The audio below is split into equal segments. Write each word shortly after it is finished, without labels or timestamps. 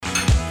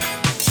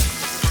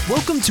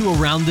Welcome to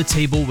Around the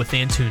Table with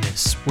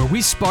Antunes, where we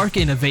spark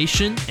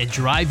innovation and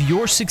drive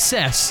your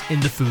success in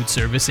the food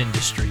service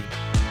industry.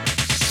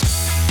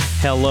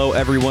 Hello,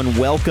 everyone.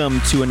 Welcome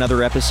to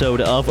another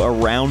episode of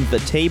Around the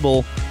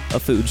Table,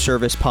 a food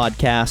service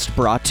podcast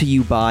brought to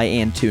you by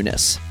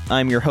Antunes.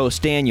 I'm your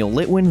host, Daniel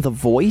Litwin, the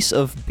voice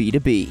of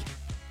B2B.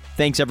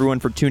 Thanks, everyone,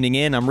 for tuning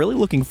in. I'm really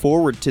looking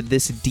forward to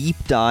this deep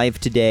dive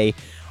today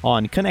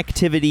on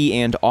connectivity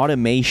and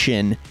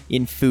automation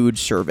in food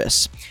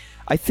service.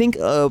 I think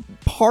a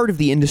part of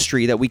the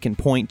industry that we can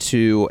point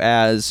to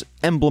as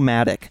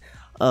emblematic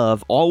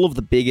of all of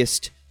the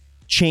biggest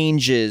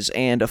changes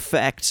and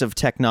effects of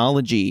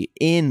technology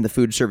in the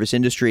food service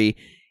industry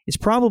is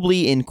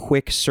probably in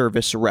quick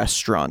service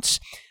restaurants.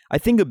 I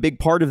think a big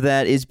part of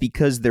that is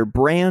because their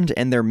brand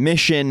and their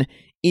mission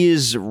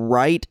is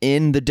right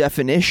in the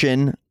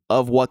definition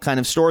of what kind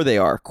of store they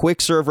are.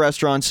 Quick serve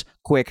restaurants,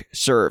 quick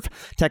serve.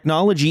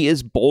 Technology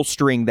is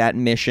bolstering that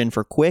mission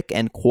for quick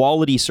and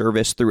quality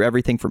service through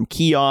everything from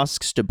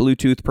kiosks to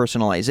Bluetooth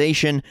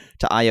personalization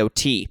to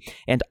IoT.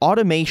 And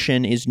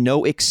automation is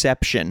no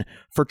exception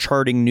for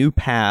charting new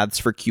paths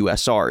for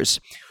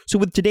QSRs. So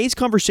with today's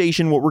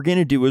conversation, what we're going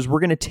to do is we're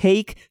going to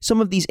take some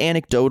of these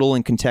anecdotal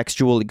and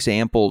contextual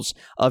examples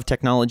of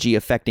technology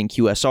affecting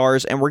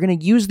QSRs, and we're going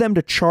to use them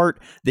to chart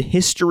the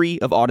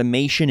history of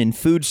automation in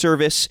food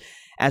service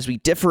as we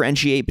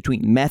differentiate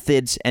between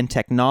methods and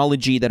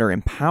technology that are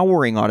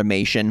empowering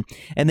automation,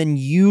 and then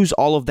use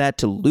all of that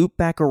to loop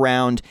back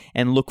around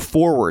and look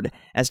forward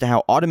as to how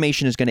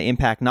automation is going to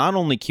impact not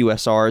only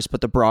QSRs,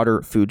 but the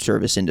broader food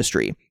service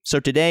industry. So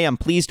today, I'm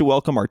pleased to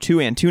welcome our two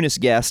Antunes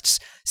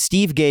guests,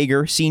 Steve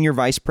Gager, Senior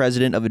Vice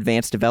President of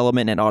Advanced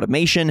Development and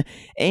Automation,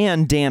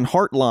 and Dan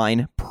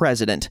Hartline,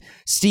 President.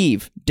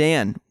 Steve,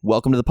 Dan,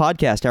 welcome to the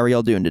podcast. How are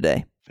y'all doing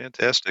today?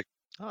 Fantastic.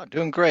 Oh,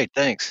 doing great.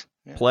 Thanks.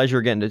 Yeah. Pleasure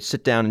getting to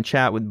sit down and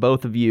chat with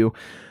both of you.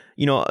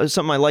 You know,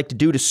 something I like to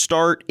do to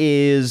start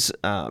is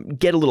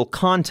get a little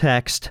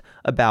context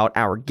about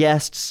our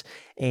guests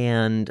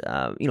and,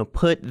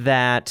 put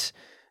that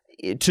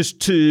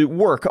to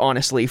work,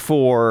 honestly,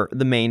 for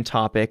the main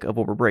topic of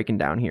what we're breaking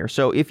down here.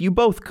 So if you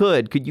both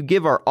could you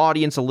give our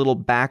audience a little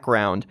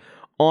background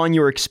on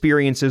your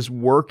experiences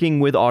working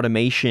with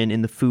automation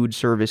in the food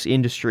service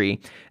industry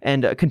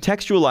and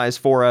contextualize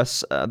for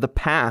us the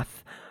path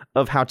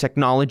of how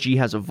technology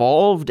has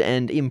evolved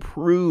and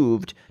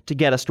improved to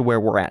get us to where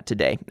we're at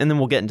today. And then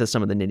we'll get into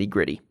some of the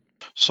nitty-gritty.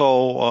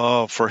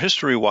 So for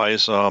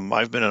history-wise,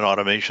 I've been in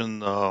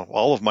automation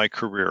all of my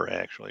career,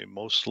 actually,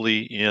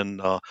 mostly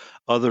in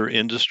other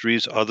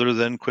industries other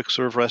than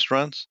quick-serve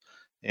restaurants.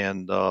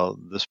 And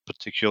this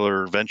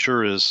particular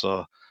venture is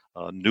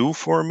new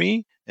for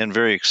me and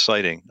very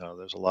exciting.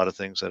 There's a lot of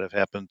things that have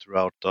happened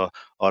throughout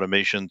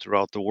automation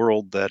throughout the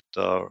world that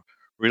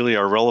really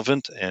are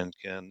relevant and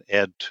can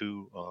add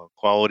to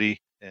quality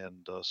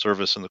and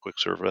service in the quick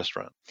serve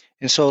restaurant.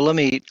 And so let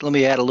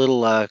me add a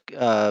little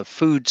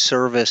food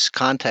service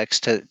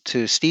context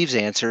to Steve's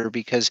answer,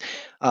 because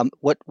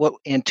what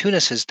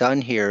Antunes has done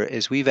here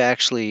is we've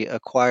actually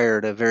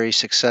acquired a very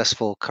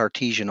successful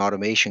Cartesian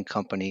automation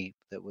company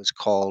that was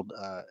called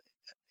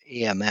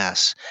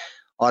AMS,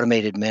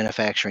 Automated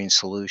Manufacturing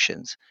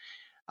Solutions.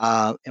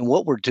 And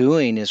what we're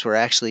doing is we're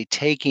actually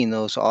taking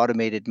those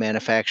automated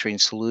manufacturing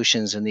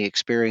solutions and the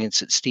experience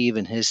that Steve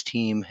and his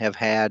team have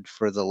had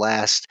for the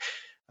last,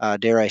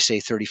 dare I say,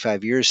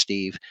 35 years,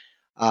 Steve,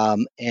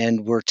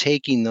 and we're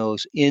taking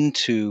those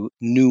into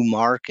new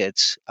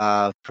markets,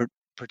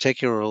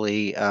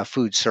 particularly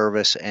food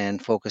service,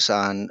 and focus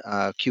on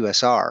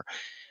QSR.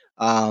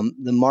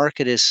 The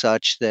market is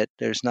such that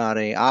there's not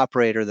an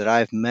operator that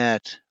I've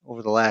met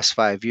over the last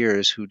 5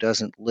 years who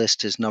doesn't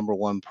list his number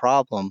one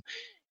problem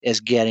as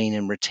getting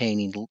and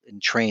retaining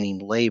and training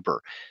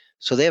labor.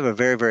 So they have a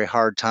very, very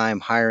hard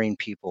time hiring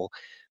people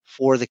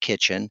for the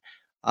kitchen,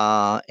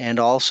 and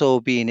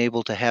also being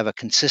able to have a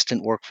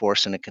consistent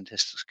workforce and a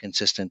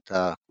consistent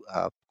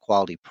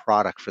quality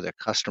product for their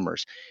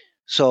customers.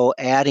 So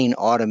adding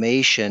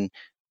automation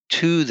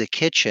to the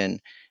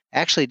kitchen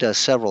actually does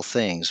several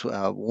things.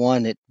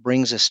 One, it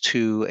brings us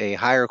to a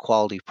higher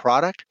quality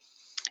product.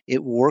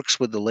 It works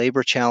with the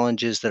labor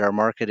challenges that our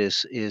market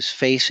is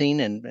facing,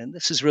 and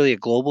this is really a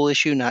global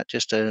issue, not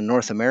just a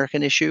North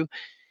American issue.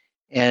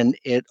 And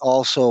it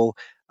also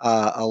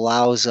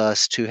allows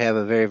us to have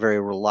a very, very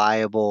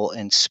reliable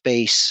and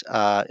space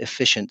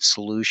efficient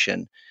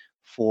solution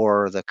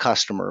for the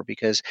customer,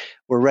 because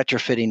we're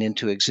retrofitting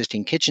into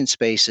existing kitchen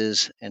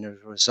spaces, and as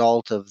a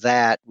result of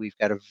that, we've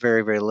got a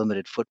very, very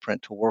limited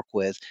footprint to work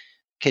with.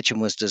 Kitchen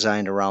was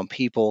designed around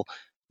people.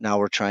 Now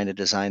we're trying to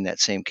design that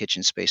same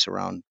kitchen space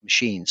around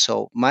machines.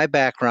 So my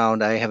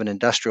background, I have an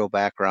industrial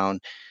background.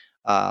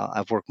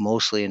 I've worked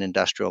mostly in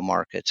industrial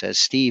markets, as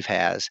Steve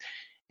has.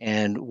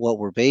 And what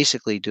we're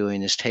basically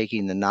doing is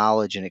taking the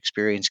knowledge and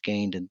experience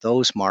gained in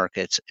those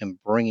markets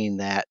and bringing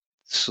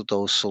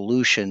those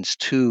solutions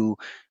to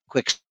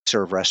quick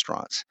serve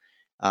restaurants.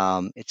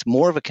 It's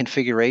more of a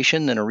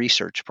configuration than a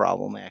research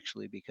problem,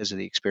 actually, because of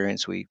the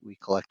experience we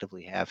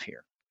collectively have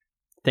here.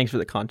 Thanks for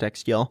the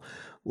context, y'all.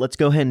 Let's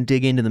go ahead and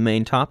dig into the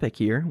main topic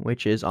here,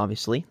 which is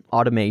obviously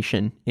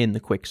automation in the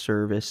quick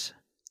service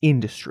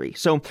industry.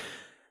 So,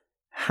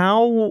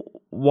 how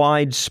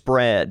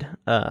widespread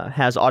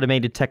has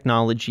automated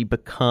technology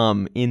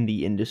become in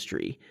the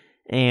industry?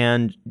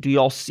 And do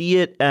y'all see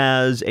it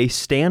as a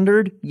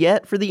standard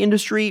yet for the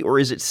industry, or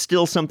is it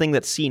still something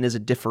that's seen as a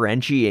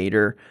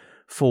differentiator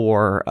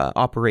for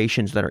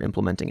operations that are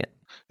implementing it?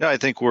 Yeah, I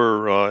think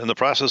we're in the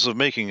process of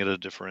making it a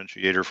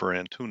differentiator for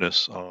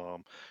Antunes.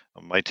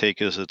 My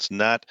take is it's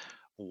not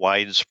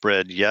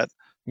widespread yet,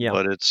 Yeah.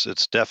 but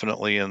it's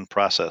definitely in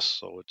process.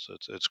 So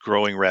it's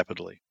growing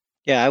rapidly.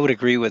 Yeah, I would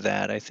agree with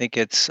that. I think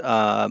it's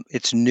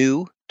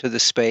new to the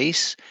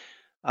space.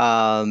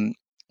 Um,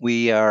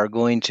 we are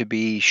going to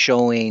be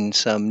showing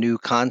some new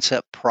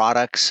concept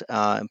products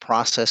and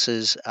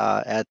processes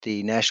at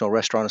the National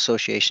Restaurant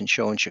Association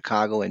show in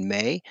Chicago in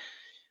May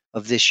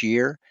of this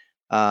year.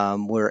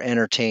 We're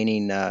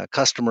entertaining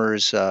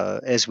customers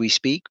as we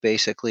speak,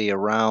 basically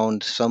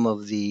around some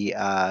of the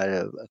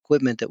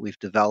equipment that we've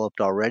developed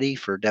already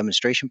for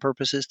demonstration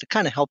purposes to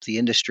kind of help the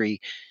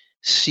industry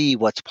see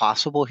what's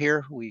possible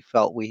here. We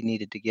felt we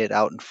needed to get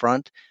out in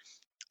front.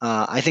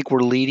 I think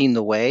we're leading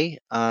the way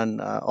on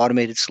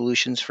automated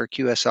solutions for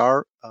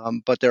QSR,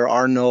 but there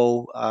are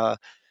no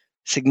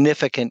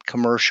significant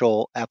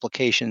commercial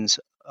applications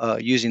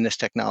using this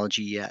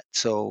technology yet.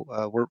 So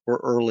we're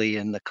early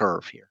in the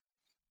curve here.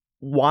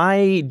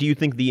 Why do you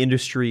think the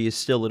industry is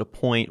still at a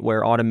point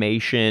where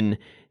automation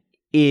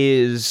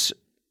is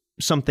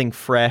something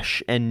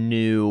fresh and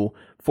new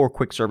for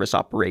quick service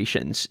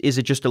operations? Is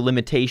it just a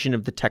limitation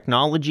of the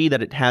technology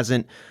that it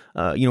hasn't,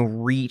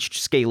 reached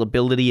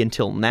scalability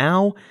until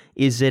now?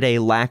 Is it a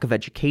lack of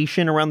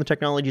education around the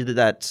technology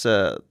that's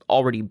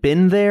already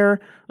been there?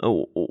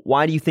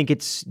 Why do you think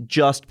it's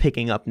just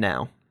picking up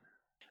now?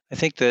 I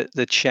think that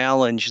the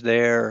challenge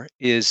there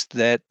is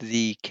that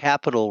the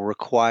capital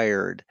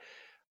required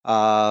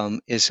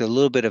is a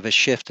little bit of a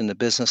shift in the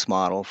business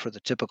model for the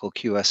typical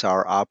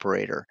QSR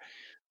operator.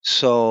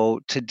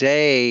 So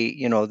today,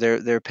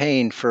 they're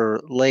paying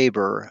for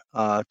labor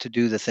to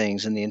do the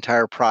things, and the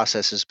entire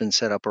process has been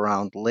set up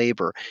around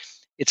labor.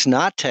 It's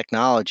not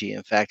technology.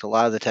 In fact, a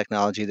lot of the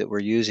technology that we're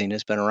using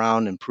has been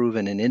around and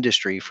proven in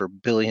industry for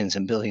billions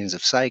and billions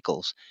of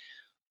cycles.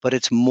 But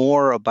it's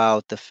more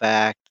about the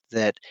fact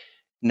that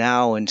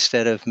now,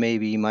 instead of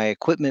maybe my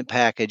equipment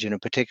package in a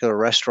particular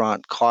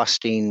restaurant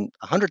costing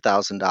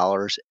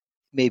 $100,000,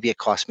 maybe it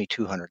costs me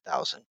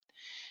 200,000.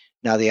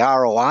 Now, the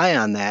ROI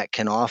on that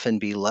can often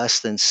be less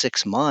than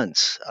 6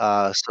 months.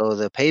 So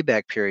the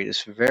payback period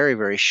is very,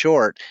 very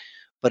short,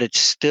 but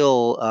it's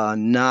still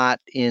not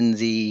in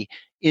the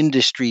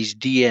industry's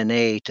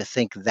DNA to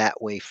think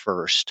that way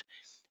first.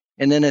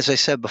 And then, as I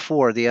said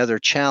before, the other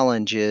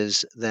challenge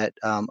is that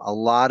a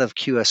lot of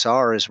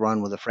QSR is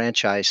run with a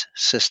franchise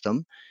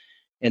system,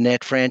 and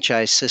that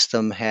franchise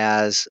system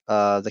has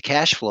the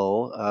cash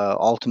flow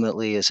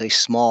ultimately is a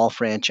small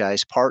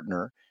franchise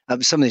partner.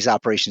 Some of these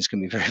operations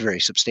can be very, very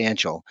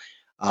substantial,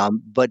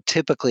 but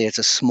typically it's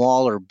a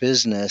smaller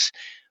business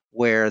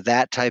where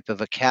that type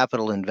of a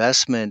capital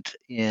investment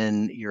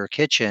in your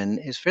kitchen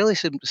is fairly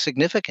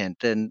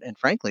significant. And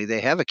frankly, they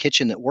have a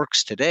kitchen that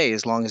works today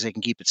as long as they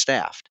can keep it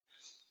staffed.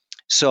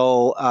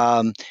 So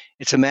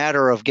it's a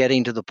matter of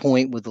getting to the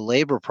point with the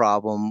labor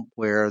problem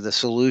where the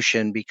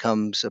solution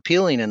becomes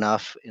appealing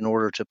enough in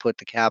order to put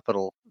the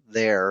capital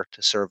there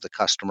to serve the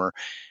customer.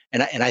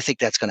 And I think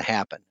that's going to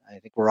happen. I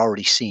think we're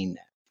already seeing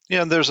that.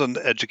 Yeah, and there's an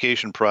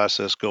education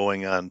process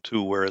going on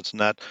too, where it's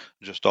not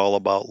just all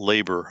about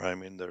labor. I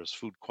mean, there's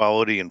food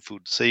quality and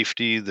food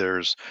safety.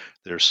 There's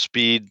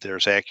speed.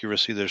 There's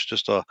accuracy. There's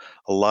just a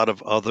lot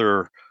of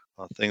other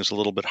things a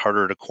little bit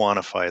harder to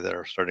quantify that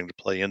are starting to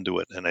play into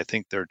it. And I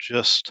think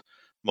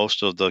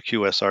most of the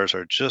QSRs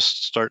are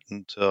just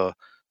starting to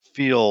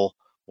feel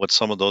what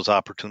some of those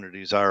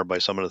opportunities are by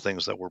some of the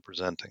things that we're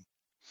presenting.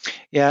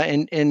 Yeah,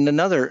 and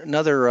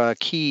another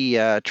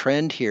key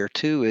trend here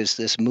too is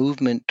this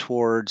movement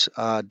towards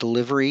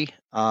delivery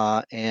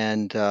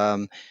and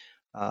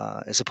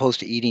as opposed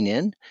to eating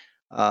in.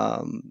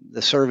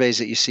 The surveys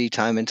that you see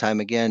time and time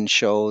again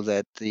show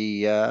that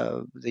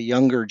the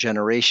younger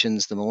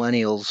generations, the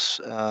millennials,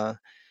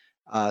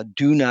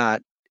 do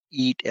not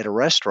eat at a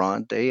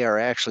restaurant. They are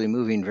actually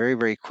moving very,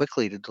 very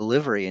quickly to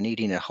delivery and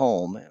eating at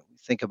home.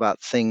 Think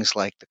about things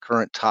like the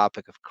current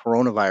topic of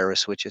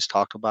coronavirus, which is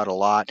talked about a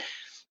lot,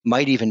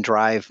 might even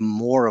drive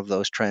more of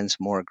those trends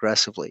more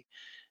aggressively.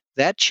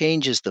 That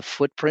changes the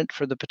footprint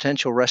for the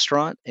potential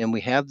restaurant. And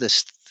we have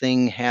this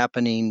thing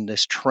happening,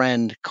 this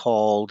trend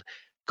called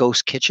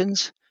ghost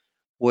kitchens,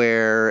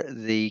 where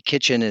the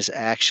kitchen is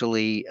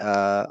actually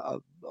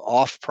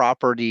off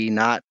property,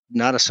 not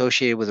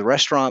associated with a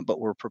restaurant,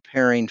 but we're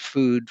preparing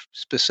food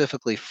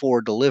specifically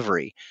for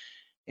delivery.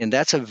 And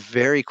that's a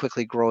very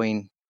quickly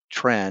growing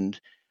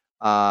trend.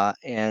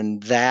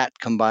 And that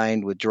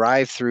combined with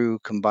drive through,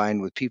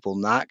 combined with people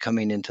not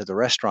coming into the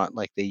restaurant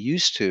like they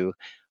used to,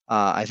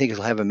 I think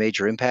it'll have a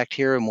major impact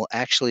here and will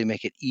actually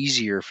make it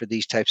easier for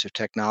these types of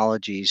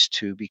technologies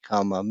to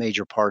become a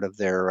major part of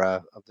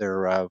their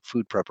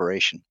food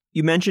preparation.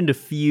 You mentioned a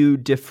few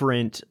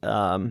different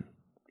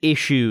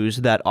issues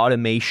that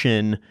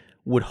automation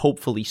would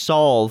hopefully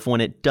solve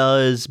when it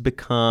does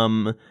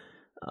become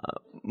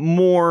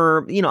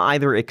more,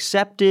 either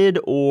accepted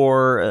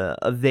or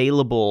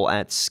available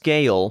at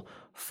scale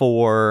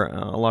for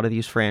a lot of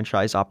these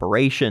franchise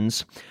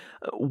operations.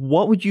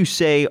 What would you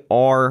say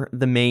are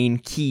the main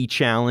key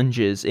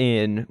challenges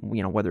in,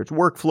 whether it's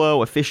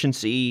workflow,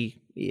 efficiency,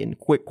 in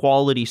quick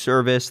quality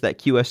service that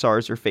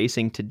QSRs are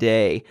facing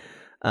today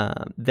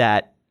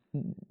that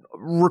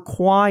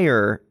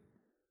require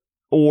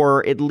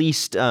or at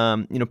least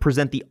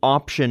present the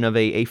option of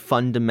a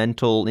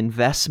fundamental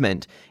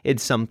investment in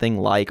something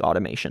like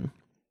automation?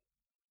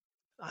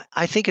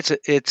 I think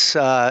it's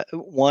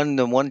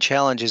one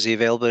challenge is the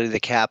availability of the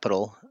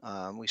capital.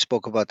 We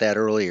spoke about that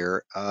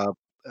earlier,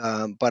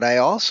 but I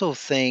also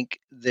think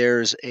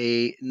there's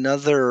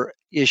another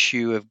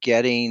issue of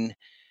getting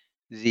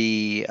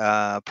the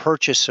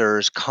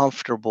purchasers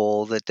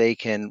comfortable that they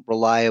can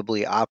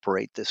reliably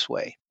operate this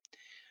way.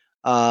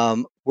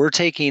 We're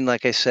taking,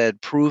 like I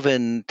said,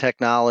 proven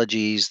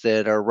technologies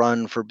that are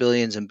run for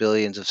billions and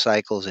billions of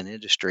cycles in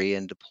industry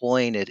and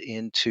deploying it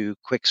into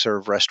quick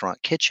serve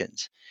restaurant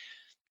kitchens.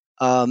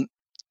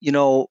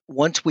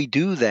 Once we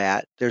do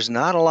that, there's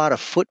not a lot of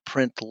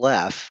footprint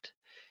left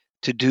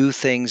to do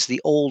things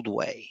the old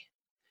way.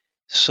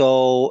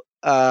 So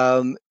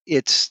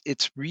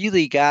it's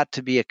really got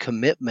to be a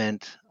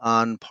commitment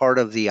on part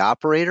of the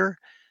operator,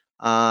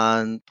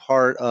 on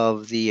part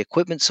of the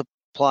equipment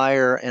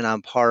supplier, and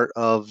on part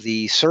of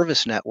the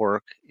service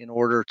network in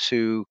order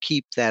to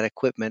keep that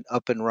equipment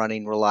up and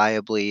running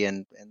reliably.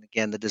 And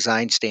again, the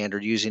design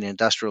standard, using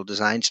industrial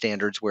design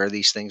standards where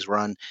these things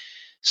run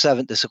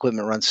this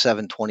equipment runs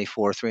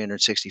 7/24,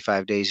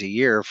 365 days a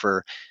year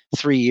for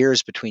 3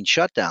 years between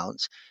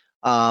shutdowns.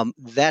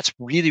 That's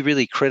really,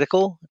 really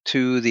critical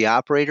to the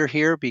operator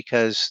here,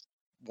 because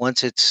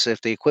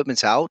if the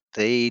equipment's out,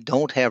 they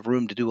don't have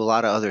room to do a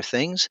lot of other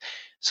things.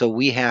 So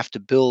we have to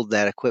build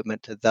that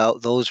equipment to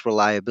those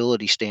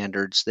reliability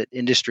standards that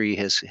industry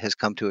has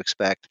come to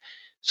expect,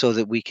 so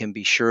that we can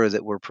be sure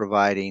that we're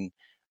providing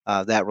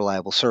that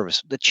reliable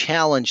service. The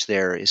challenge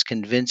there is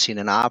convincing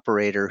an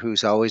operator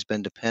who's always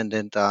been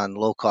dependent on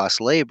low-cost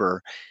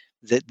labor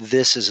that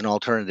this is an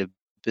alternative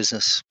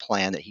business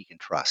plan that he can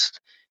trust.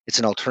 It's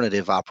an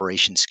alternative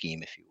operation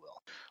scheme, if you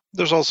will.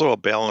 There's also a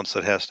balance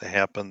that has to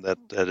happen that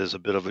is a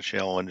bit of a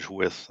challenge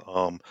with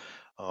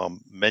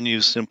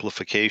menu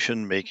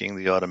simplification, making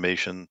the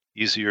automation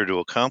easier to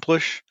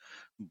accomplish,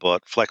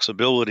 but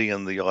flexibility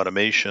in the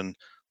automation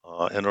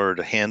in order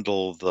to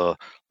handle the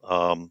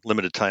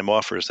limited time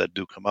offers that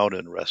do come out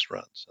in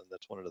restaurants. And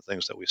that's one of the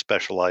things that we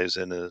specialize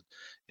in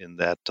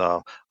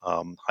that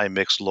high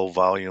mix, low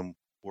volume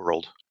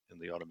world in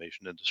the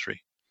automation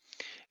industry.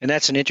 And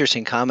that's an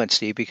interesting comment,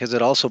 Steve, because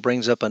it also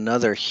brings up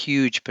another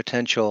huge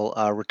potential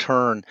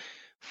return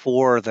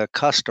for the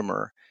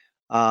customer.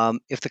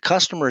 If the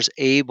customer is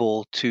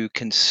able to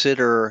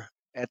consider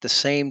at the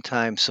same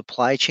time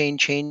supply chain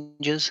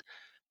changes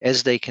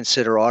as they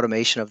consider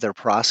automation of their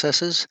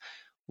processes,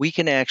 we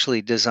can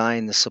actually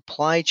design the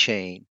supply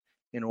chain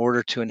in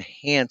order to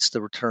enhance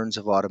the returns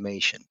of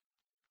automation.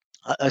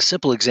 A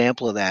simple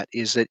example of that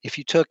is that if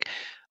you took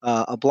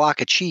a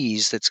block of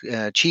cheese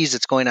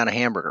that's going on a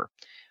hamburger.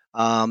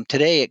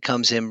 Today it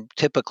comes in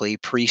typically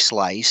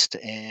pre-sliced,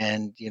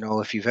 and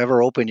if you've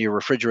ever opened your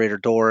refrigerator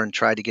door and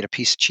tried to get a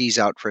piece of cheese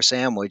out for a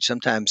sandwich,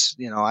 sometimes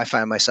I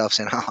find myself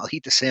saying, "Oh, I'll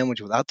eat the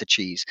sandwich without the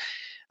cheese,"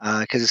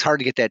 because it's hard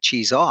to get that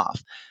cheese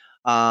off.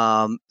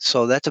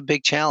 So that's a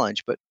big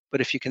challenge. But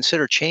if you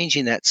consider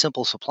changing that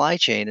simple supply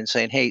chain and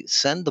saying, "Hey,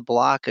 send the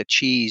block of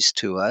cheese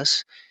to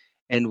us,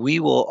 and we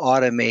will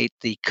automate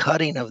the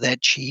cutting of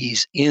that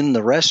cheese in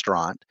the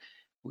restaurant,"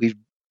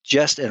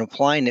 and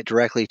applying it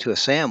directly to a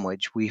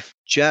sandwich, we've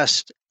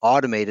just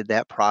automated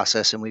that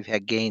process, and we've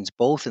had gains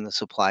both in the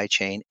supply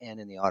chain and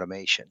in the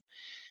automation.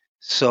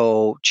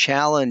 So,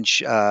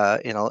 challenge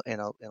in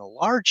a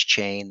large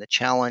chain, the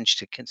challenge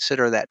to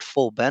consider that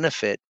full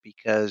benefit,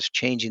 because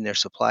changing their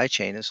supply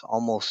chain is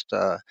almost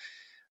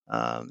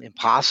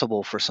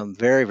impossible for some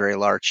very, very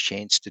large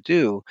chains to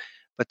do.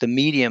 But the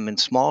medium and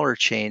smaller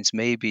chains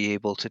may be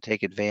able to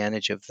take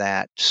advantage of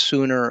that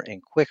sooner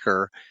and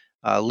quicker,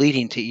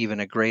 leading to even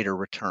a greater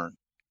return.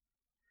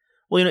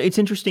 Well, it's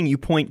interesting you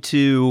point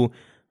to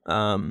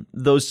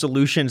those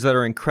solutions that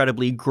are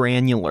incredibly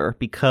granular,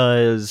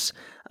 because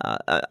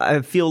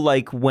I feel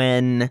like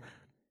when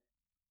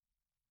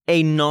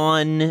a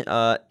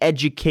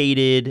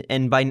non-educated,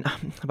 and by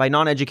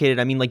non-educated,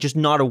 I mean like just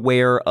not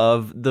aware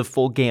of the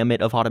full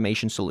gamut of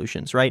automation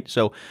solutions, right?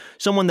 So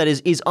someone that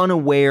is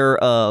unaware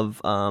of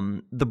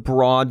the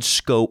broad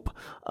scope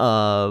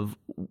of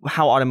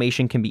how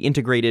automation can be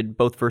integrated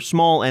both for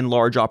small and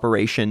large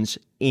operations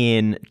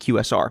in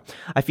QSR.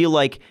 I feel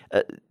like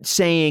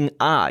saying,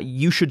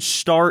 you should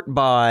start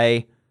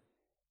by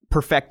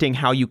perfecting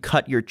how you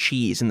cut your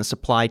cheese in the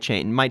supply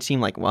chain. It might seem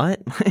like,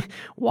 what?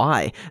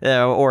 Why?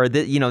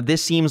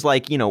 This seems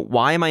like,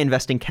 why am I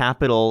investing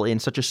capital in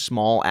such a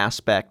small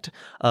aspect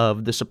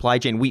of the supply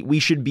chain? We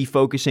should be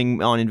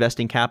focusing on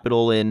investing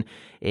capital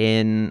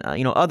in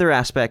other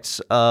aspects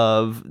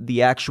of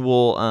the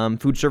actual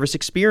food service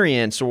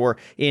experience, or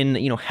in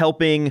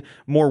helping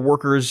more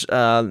workers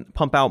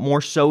pump out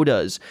more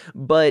sodas.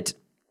 But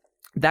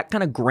that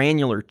kind of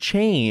granular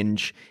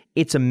change,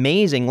 it's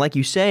amazing, like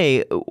you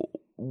say,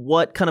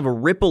 what kind of a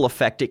ripple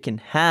effect it can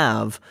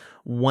have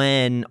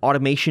when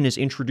automation is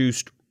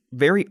introduced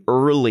very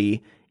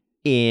early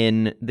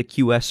in the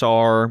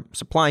QSR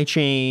supply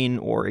chain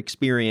or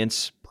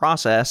experience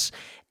process,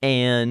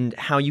 and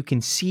how you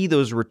can see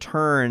those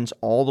returns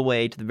all the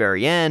way to the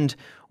very end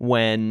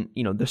when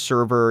the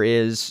server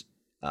is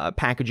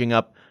packaging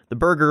up the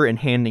burger and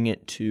handing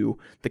it to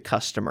the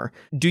customer.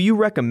 Do you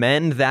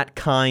recommend that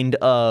kind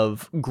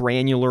of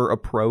granular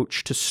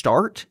approach to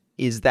start?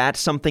 Is that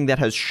something that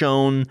has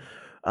shown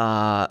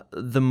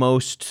the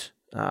most,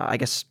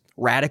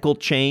 radical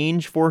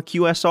change for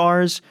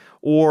QSRs?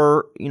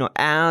 Or,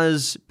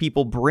 as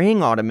people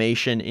bring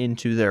automation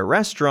into their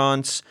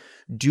restaurants,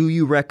 do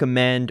you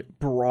recommend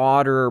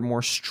broader,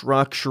 more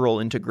structural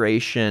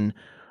integration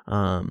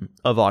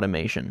of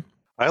automation?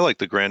 I like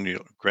the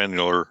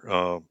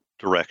granular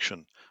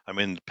direction. I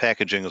mean,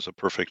 packaging is a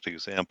perfect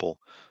example.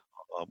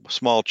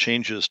 Small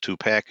changes to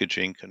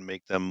packaging can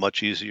make them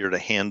much easier to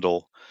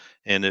handle.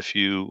 And if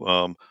you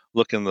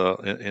look in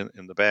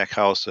the back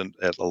house and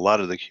at a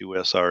lot of the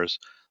QSRs,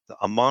 the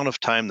amount of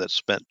time that's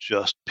spent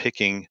just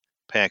picking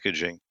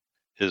packaging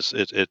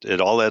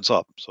it all adds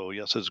up. So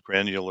yes, it's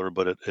granular,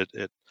 but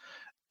it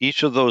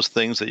each of those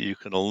things that you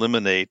can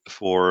eliminate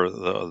for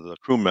the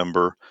crew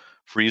member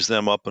frees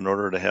them up in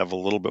order to have a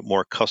little bit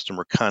more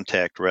customer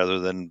contact rather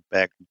than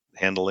back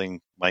handling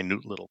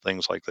minute little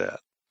things like that.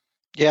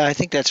 Yeah, I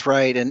think that's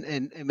right,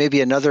 and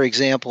maybe another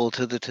example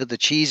to the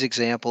cheese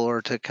example,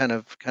 or to kind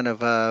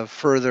of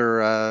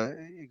further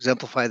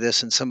exemplify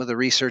this in some of the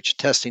research,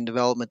 testing,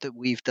 development that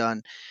we've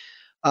done.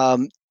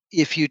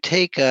 If you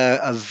take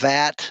a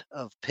vat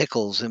of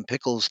pickles, and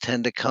pickles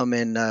tend to come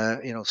in,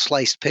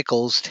 sliced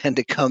pickles tend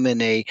to come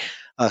in a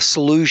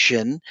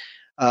solution.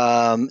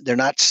 They're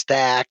not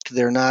stacked,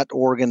 they're not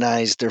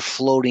organized, they're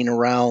floating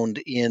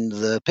around in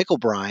the pickle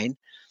brine.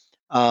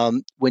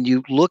 When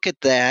you look at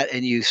that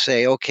and you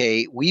say,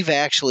 okay, we've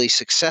actually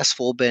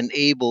been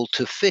able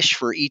to fish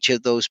for each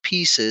of those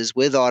pieces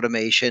with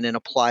automation and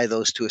apply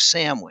those to a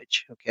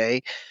sandwich.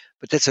 Okay.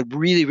 But that's a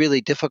really,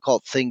 really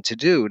difficult thing to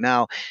do.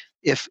 Now,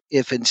 if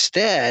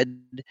instead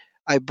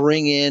I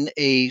bring in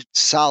a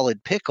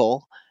solid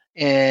pickle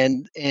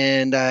and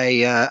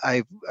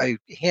I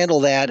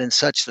handle that in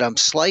such that I'm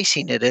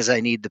slicing it as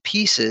I need the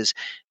pieces,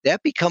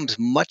 that becomes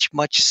much,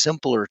 much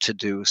simpler to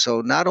do.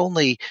 So not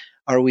only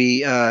are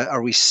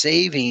we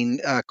saving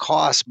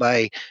costs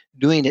by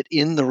doing it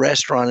in the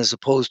restaurant as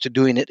opposed to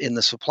doing it in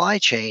the supply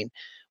chain,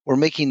 we're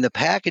making the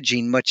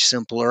packaging much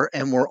simpler,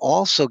 and we're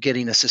also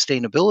getting a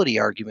sustainability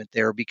argument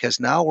there, because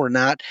now we're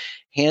not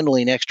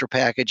handling extra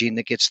packaging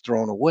that gets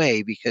thrown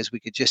away, because we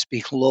could just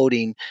be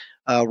loading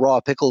raw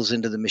pickles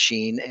into the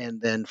machine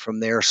and then from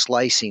there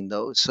slicing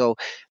those. So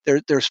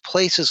there's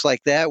places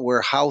like that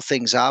where how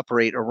things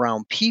operate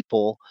around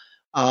people,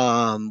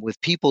 with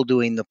people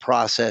doing the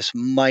process,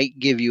 might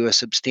give you a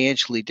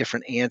substantially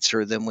different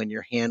answer than when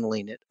you're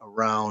handling it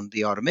around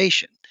the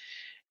automation.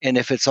 And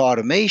if it's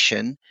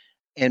automation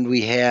and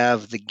we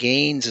have the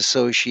gains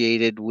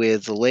associated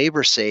with the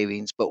labor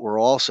savings, but we're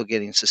also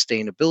getting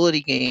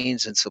sustainability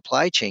gains and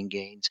supply chain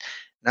gains,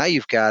 now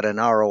you've got an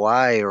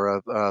ROI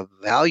or a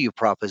value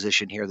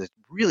proposition here that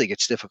really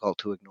gets difficult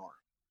to ignore.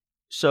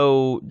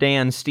 So,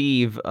 Dan,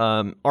 Steve,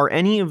 are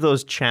any of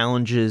those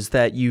challenges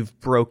that you've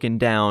broken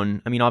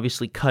down? I mean,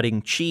 obviously,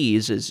 cutting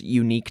cheese is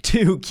unique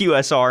to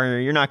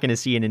QSR. You're not going to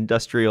see in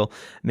industrial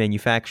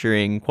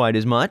manufacturing quite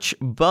as much.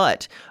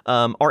 But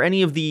are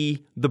any of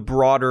the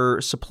broader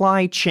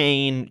supply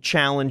chain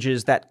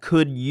challenges that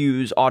could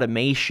use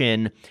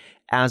automation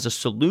as a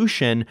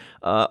solution,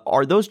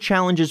 are those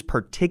challenges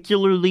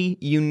particularly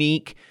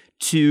unique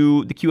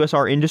to the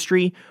QSR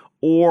industry?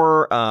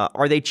 Or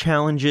are they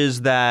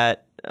challenges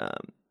that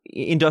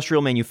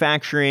industrial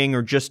manufacturing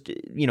or just,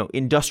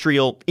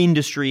 industrial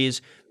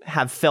industries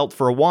have felt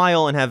for a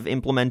while and have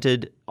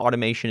implemented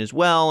automation as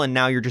well, and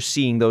now you're just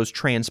seeing those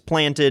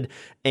transplanted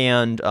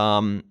and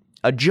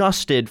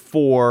adjusted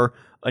for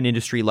an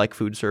industry like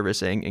food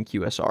service and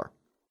QSR?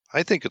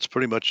 I think it's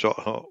pretty much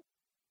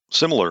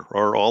similar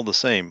or all the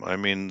same. I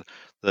mean,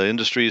 the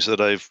industries that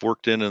I've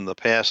worked in the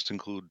past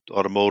include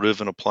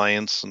automotive and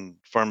appliance and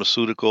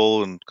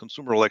pharmaceutical and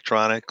consumer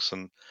electronics.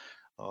 And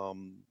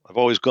I've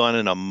always gone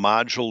in a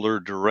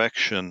modular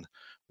direction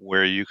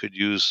where you could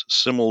use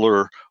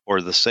similar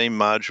or the same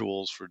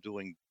modules for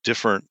doing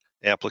different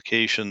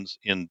applications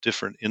in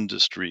different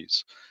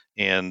industries.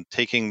 And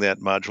taking that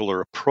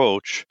modular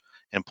approach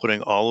and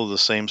putting all of the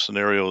same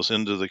scenarios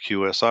into the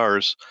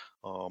QSRs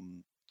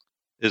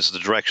is the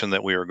direction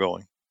that we are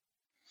going.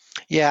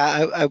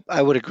 Yeah,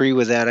 I would agree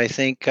with that. I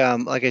think,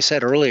 like I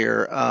said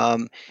earlier,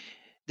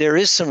 there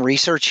is some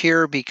research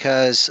here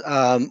because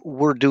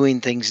we're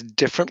doing things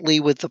differently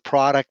with the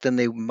product than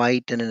they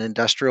might in an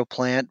industrial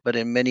plant, but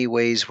in many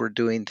ways we're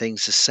doing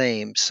things the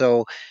same.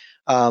 So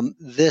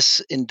this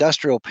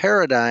industrial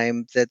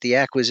paradigm that the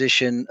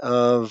acquisition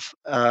of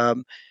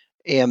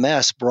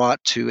AMS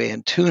brought to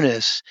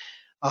Antunes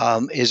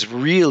is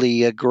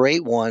really a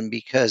great one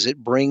because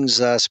it brings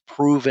us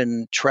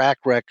proven track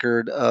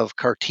record of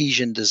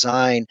Cartesian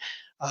design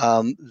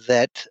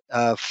that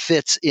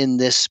fits in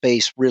this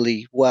space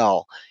really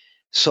well.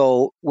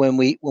 So when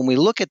we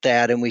look at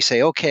that and we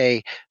say,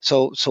 okay,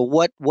 so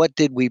what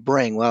did we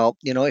bring? Well,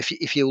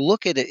 if you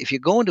look at it, if you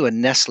go into a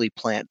Nestle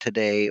plant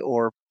today,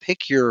 or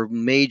pick your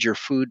major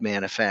food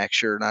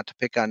manufacturer, not to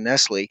pick on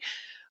Nestle,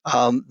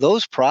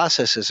 those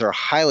processes are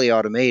highly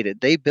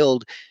automated. They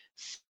build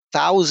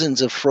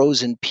thousands of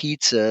frozen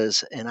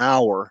pizzas an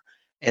hour,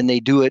 and they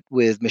do it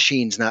with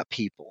machines, not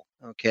people.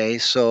 Okay,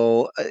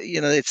 so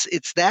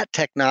it's that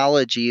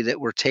technology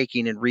that we're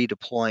taking and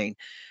redeploying.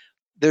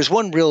 There's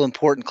one real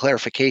important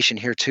clarification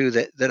here too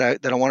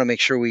that I want to make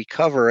sure we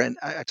cover. And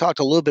I talked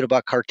a little bit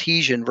about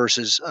Cartesian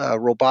versus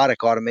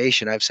robotic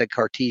automation. I've said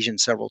Cartesian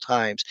several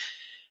times.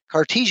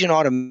 Cartesian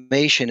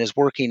automation is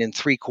working in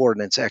three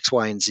coordinates, X,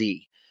 Y, and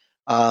Z.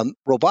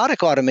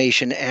 Robotic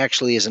automation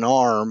actually is an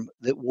arm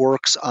that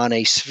works on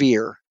a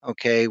sphere.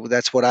 Okay, well,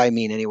 that's what I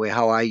mean anyway,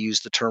 how I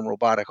use the term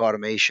robotic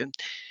automation.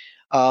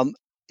 Um,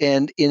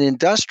 and in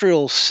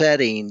industrial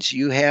settings,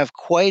 you have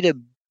quite a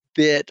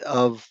bit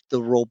of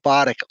the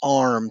robotic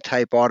arm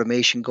type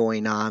automation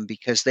going on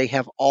because they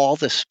have all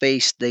the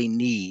space they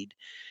need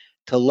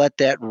to let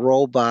that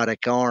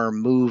robotic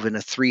arm move in a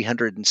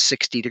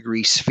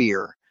 360-degree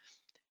sphere.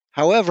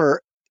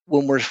 However,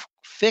 when we're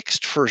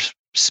fixed for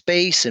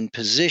space and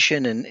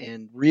position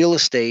and real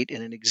estate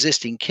in an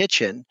existing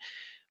kitchen,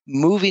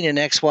 moving in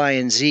X, Y,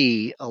 and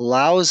Z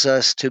allows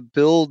us to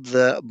build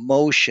the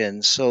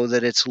motion so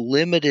that it's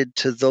limited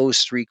to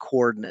those three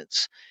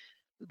coordinates.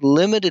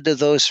 Limited to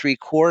those three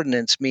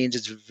coordinates means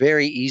it's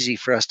very easy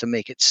for us to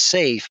make it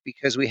safe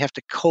because we have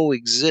to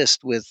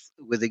coexist with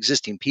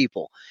existing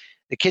people.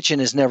 The kitchen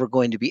is never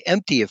going to be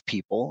empty of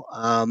people.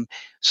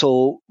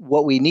 So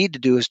what we need to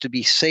do is to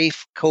be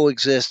safe,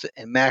 coexist,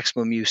 and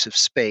maximum use of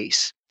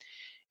space.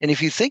 And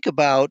if you think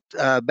about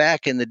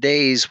back in the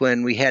days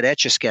when we had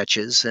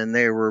Etch-a-Sketches and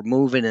they were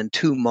moving in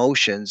two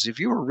motions, if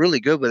you were really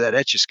good with that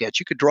Etch-a-Sketch,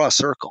 you could draw a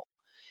circle.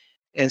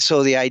 And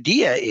so the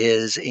idea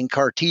is in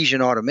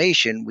Cartesian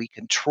automation, we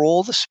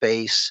control the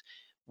space,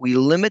 we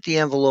limit the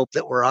envelope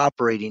that we're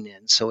operating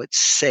in so it's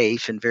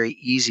safe and very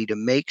easy to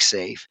make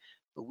safe,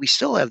 but we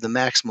still have the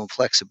maximum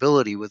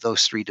flexibility with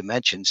those three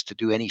dimensions to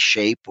do any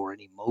shape or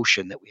any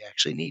motion that we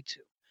actually need to.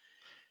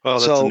 Well,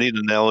 that's a So, neat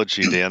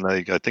analogy, Dan.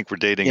 I think we're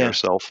dating yeah.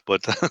 ourselves,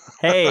 but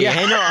Hey, Yeah.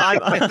 hey,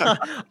 no,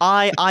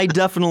 I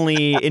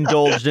definitely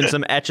indulged in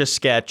some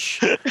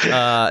Etch-a-Sketch,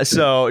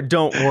 so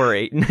don't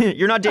worry.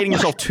 You're not dating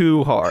yourself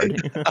too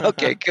hard.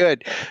 Okay,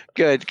 good.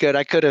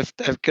 I could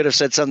have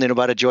said something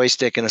about a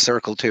joystick and a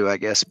circle too, I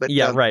guess. But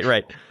Yeah,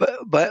 right.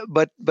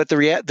 but the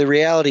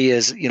reality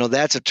is,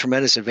 that's a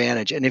tremendous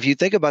advantage. And if you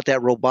think about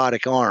that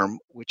robotic arm,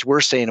 which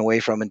we're staying away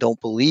from and don't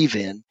believe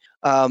in,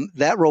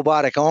 that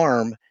robotic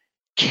arm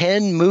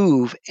can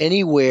move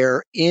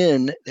anywhere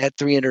in that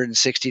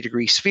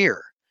 360-degree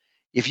sphere.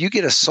 If you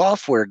get a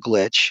software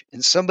glitch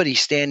and somebody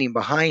standing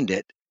behind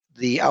it,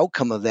 the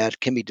outcome of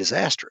that can be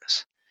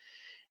disastrous.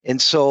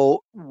 And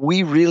so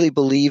we really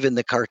believe in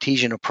the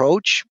Cartesian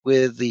approach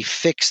with the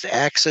fixed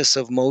axis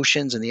of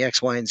motions and the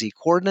X, Y, and Z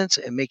coordinates,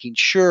 and making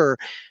sure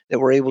that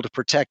we're able to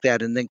protect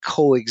that and then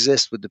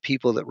coexist with the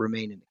people that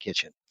remain in the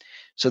kitchen.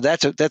 So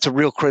that's a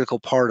real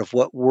critical part of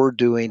what we're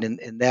doing,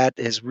 and that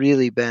has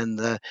really been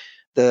the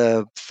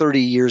 30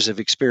 years of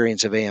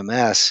experience of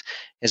AMS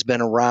has been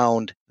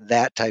around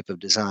that type of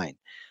design.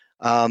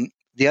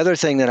 The other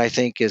thing that I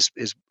think is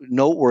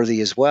noteworthy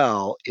as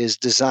well is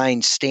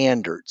design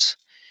standards.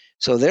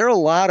 So there are a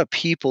lot of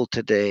people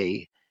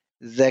today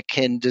that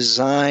can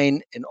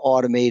design an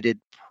automated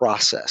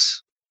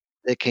process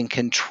that can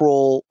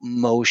control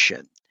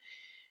motion.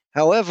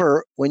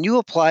 However, when you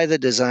apply the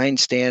design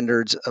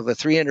standards of a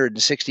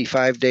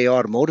 365-day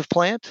automotive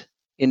plant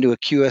into a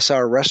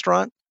QSR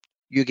restaurant,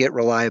 you get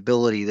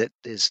reliability that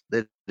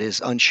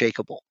is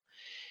unshakable.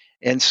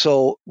 And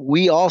so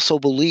we also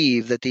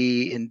believe that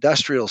the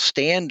industrial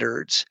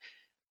standards,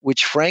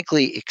 which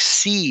frankly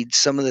exceed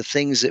some of the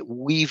things that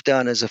we've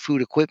done as a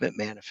food equipment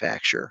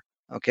manufacturer.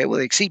 Okay, well,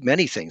 they exceed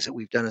many things that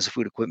we've done as a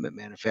food equipment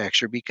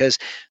manufacturer because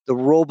the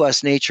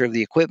robust nature of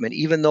the equipment,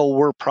 even though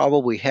we're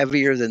probably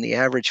heavier than the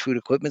average food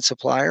equipment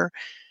supplier,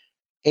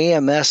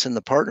 AMS and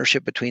the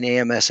partnership between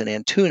AMS and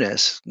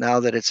Antunes, now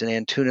that it's an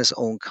Antunes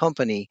owned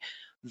company,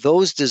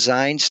 those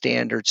design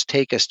standards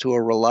take us to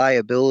a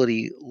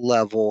reliability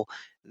level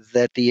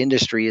that the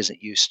industry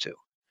isn't used to.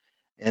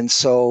 And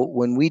so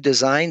when we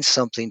design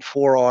something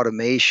for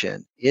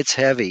automation, it's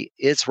heavy,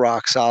 it's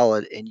rock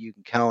solid, and you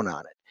can count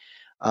on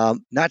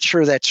it. Not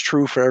sure that's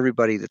true for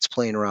everybody that's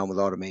playing around with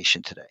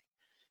automation today.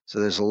 So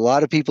there's a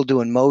lot of people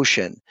doing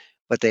motion,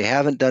 but they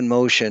haven't done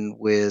motion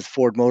with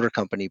Ford Motor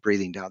Company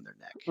breathing down their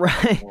neck.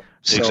 Right.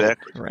 So,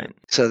 Exactly. Right.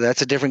 so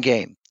that's a different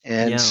game.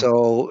 And Yeah.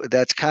 so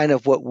that's kind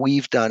of what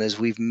we've done is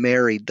we've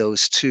married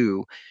those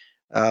two,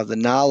 the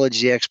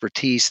knowledge, the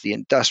expertise, the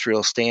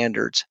industrial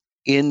standards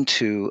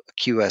into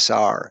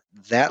QSR.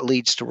 That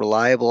leads to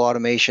reliable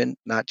automation,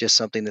 not just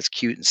something that's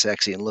cute and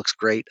sexy and looks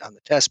great on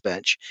the test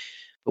bench,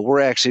 but we're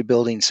actually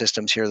building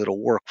systems here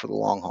that'll work for the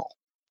long haul.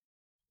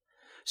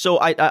 So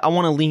I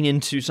want to lean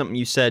into something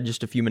you said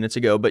just a few minutes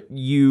ago, but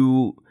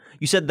you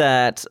said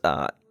that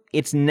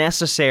it's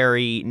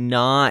necessary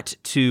not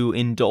to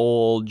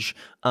indulge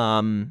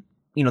the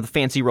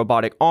fancy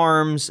robotic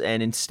arms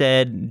and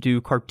instead do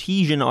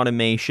Cartesian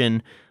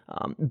automation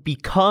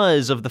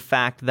because of the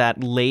fact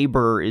that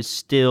labor is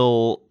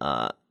still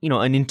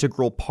an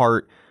integral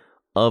part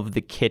of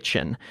the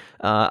kitchen.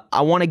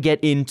 I want to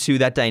get into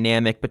that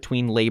dynamic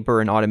between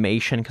labor and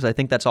automation because I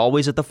think that's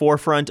always at the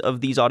forefront of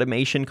these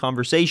automation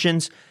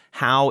conversations.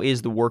 How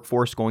is the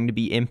workforce going to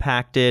be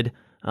impacted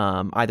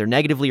either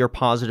negatively or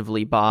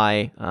positively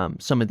by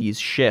some of these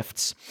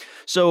shifts?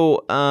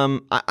 So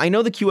I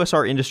know the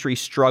QSR industry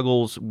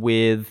struggles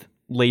with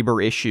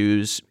labor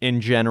issues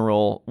in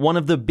general. One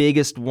of the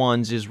biggest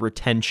ones is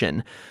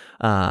retention.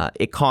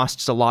 It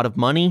costs a lot of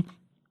money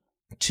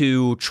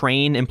to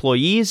train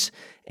employees.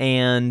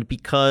 And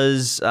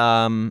because,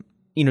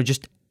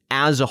 just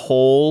as a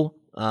whole,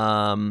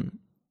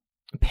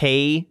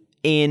 pay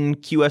in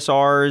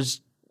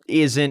QSRs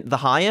isn't the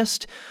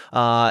highest,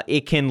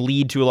 it can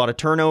lead to a lot of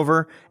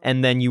turnover,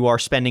 and then you are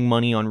spending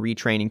money on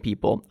retraining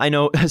people. I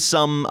know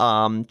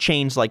some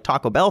chains like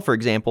Taco Bell, for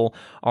example,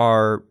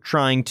 are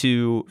trying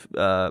to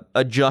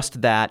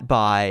adjust that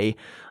by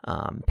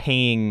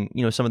paying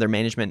some of their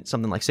management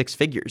something like six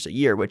figures a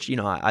year, which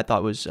I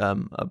thought was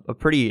a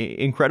pretty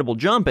incredible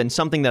jump and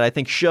something that I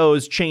think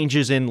shows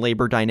changes in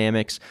labor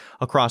dynamics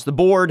across the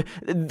board.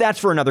 That's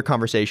for another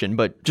conversation,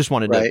 but just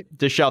wanted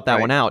to shout that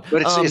one out.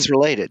 But it's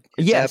related.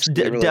 Yes,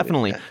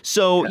 definitely. Yeah.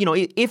 So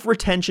if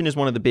retention is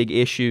one of the big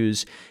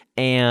issues,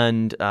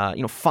 and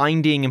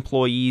finding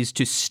employees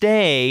to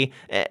stay.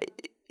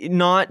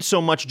 Not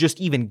so much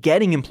just even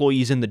getting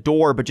employees in the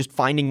door, but just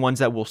finding ones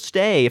that will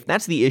stay. If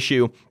that's the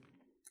issue,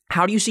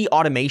 how do you see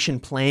automation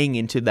playing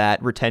into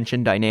that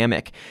retention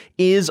dynamic?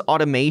 Is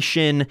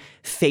automation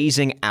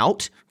phasing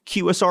out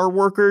QSR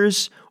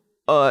workers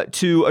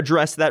to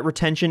address that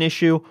retention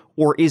issue,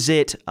 or is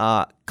it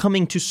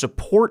coming to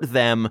support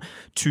them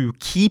to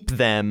keep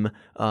them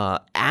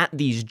at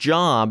these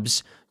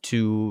jobs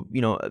to,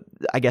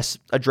 I guess,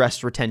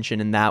 address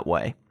retention in that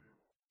way?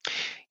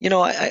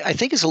 I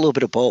think it's a little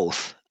bit of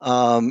both.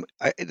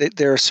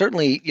 There are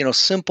certainly,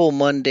 simple,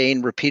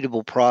 mundane,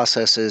 repeatable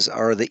processes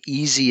are the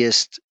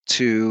easiest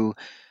to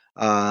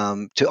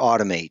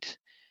automate,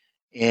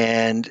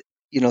 and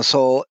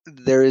so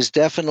there is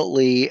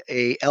definitely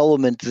a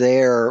element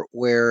there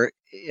where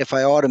if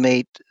I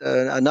automate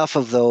enough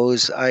of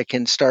those, I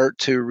can start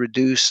to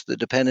reduce the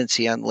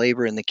dependency on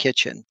labor in the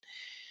kitchen.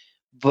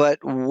 But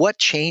what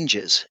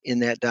changes in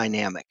that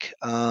dynamic?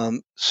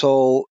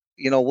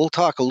 We'll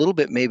talk a little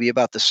bit maybe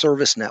about the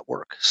service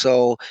network.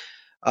 So,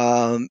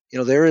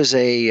 there is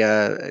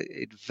a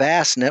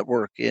vast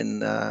network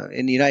in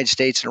the United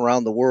States and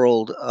around the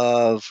world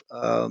of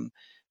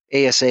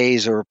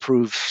ASAs or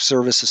approved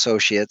service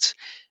associates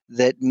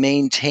that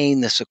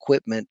maintain this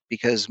equipment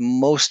because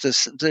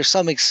there's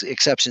some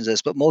exceptions to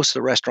this, but most of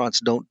the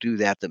restaurants don't do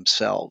that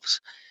themselves.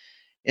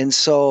 And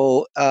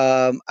so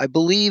I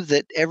believe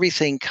that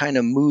everything kind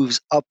of moves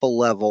up a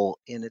level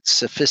in its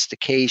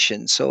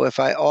sophistication. So if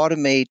I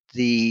automate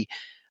the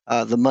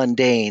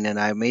mundane and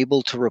I'm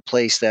able to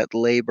replace that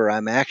labor,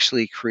 I'm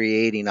actually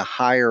creating a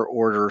higher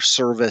order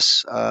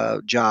service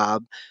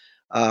job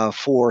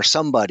for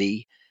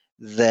somebody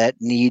that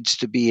needs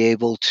to be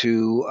able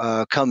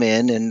to come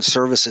in and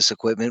service this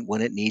equipment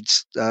when it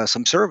needs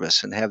some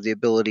service and have the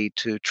ability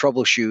to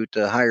troubleshoot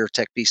a higher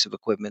tech piece of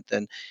equipment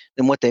than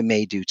what they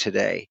may do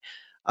today.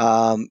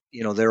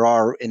 There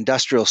are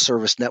industrial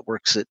service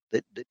networks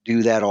that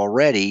do that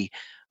already,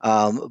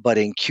 but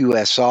in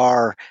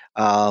QSR,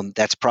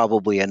 that's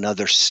probably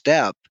another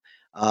step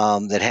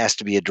that has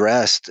to be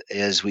addressed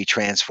as we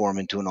transform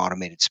into an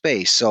automated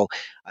space. So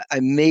I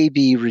may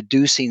be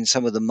reducing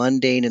some of the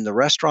mundane in the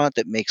restaurant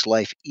that makes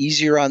life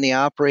easier on the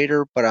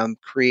operator, but I'm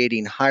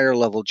creating higher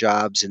level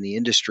jobs in the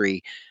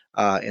industry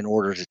in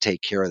order to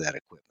take care of that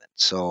equipment.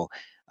 So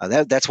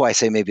that's why I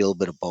say maybe a little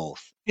bit of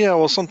both. Yeah,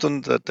 well,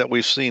 something that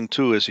we've seen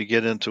too as you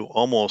get into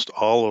almost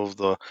all of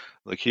the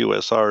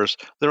QSRs,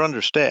 they're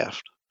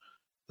understaffed.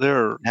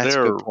 They're That's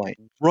a good point.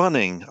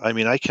 running. I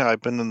mean,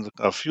 I've been in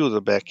a few of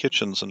the back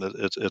kitchens, and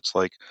it's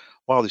like,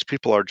 wow, these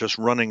people are just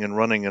running and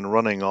running and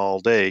running all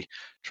day,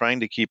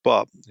 trying to keep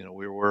up.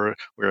 We were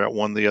at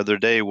one the other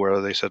day where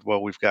they said,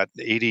 well, we've got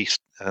 80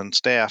 on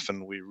staff,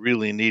 and we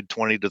really need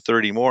 20 to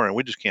 30 more, and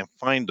we just can't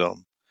find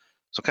them.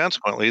 So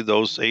consequently,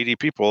 those 80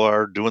 people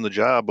are doing the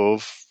job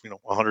of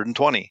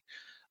 120.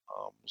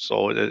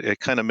 So it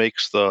kind of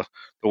makes the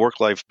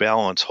work-life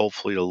balance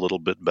hopefully a little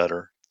bit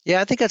better. Yeah,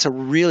 I think that's a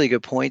really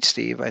good point,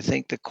 Steve. I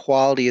think the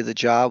quality of the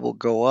job will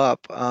go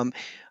up.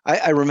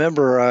 I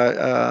remember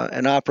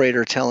an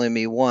operator telling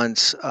me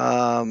once,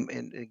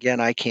 and again,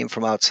 I came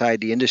from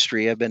outside the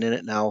industry. I've been in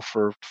it now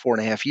for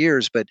 4.5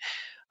 years, but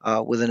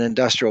with an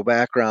industrial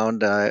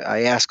background,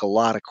 I ask a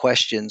lot of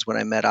questions when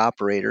I met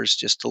operators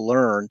just to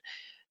learn.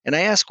 And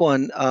I asked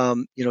one,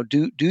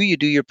 do you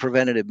do your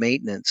preventative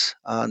maintenance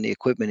on the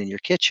equipment in your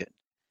kitchen?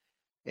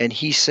 And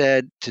he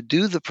said, to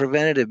do the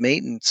preventative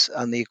maintenance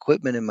on the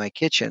equipment in my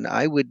kitchen,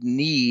 I would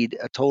need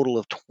a total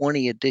of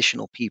 20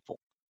 additional people.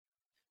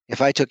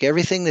 If I took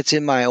everything that's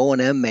in my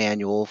O&M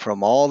manual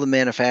from all the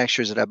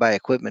manufacturers that I buy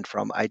equipment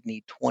from, I'd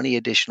need 20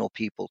 additional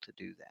people to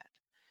do that.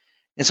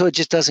 And so it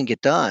just doesn't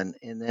get done.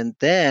 And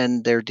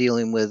then they're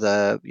dealing with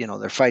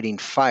they're fighting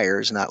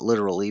fires, not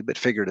literally, but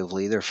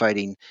figuratively. They're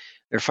fighting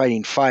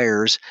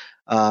fires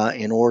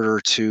in order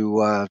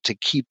to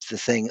keep the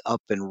thing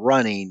up and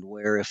running.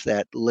 Where if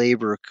that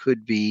labor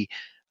could be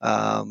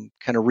kind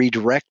of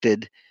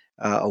redirected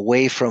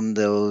away from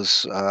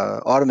those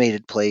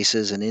automated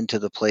places and into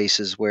the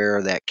places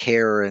where that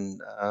care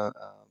and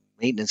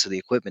maintenance of the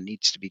equipment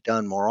needs to be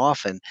done more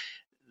often,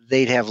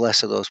 they'd have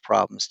less of those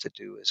problems to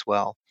do as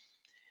well.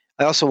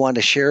 I also wanted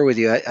to share with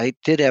you, I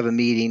did have a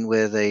meeting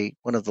with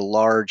one of the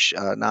large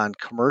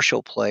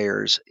non-commercial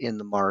players in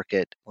the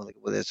market.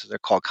 They're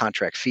called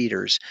contract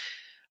feeders,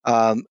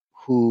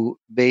 who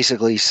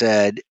basically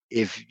said,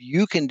 if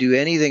you can do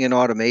anything in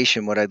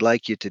automation, what I'd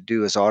like you to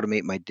do is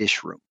automate my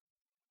dish room.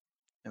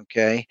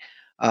 Okay.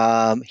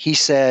 He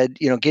said,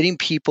 getting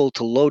people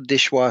to load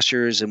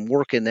dishwashers and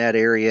work in that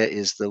area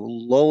is the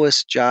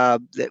lowest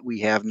job that we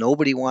have.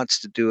 Nobody wants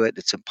to do it.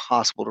 It's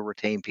impossible to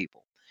retain people.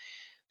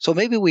 So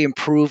maybe we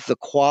improve the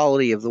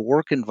quality of the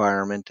work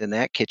environment in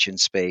that kitchen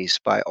space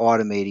by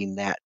automating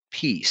that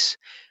piece.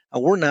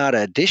 We're not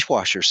a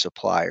dishwasher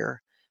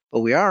supplier, but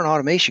we are an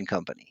automation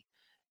company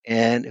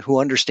and who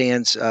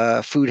understands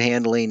food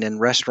handling and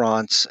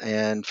restaurants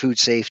and food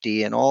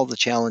safety and all the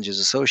challenges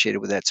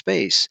associated with that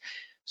space.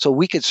 So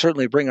we could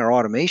certainly bring our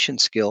automation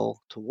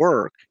skill to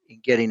work in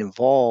getting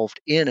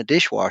involved in a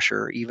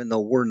dishwasher, even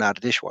though we're not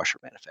a dishwasher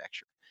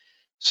manufacturer.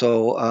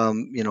 So,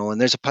 and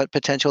there's a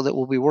potential that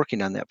we'll be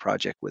working on that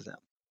project with them.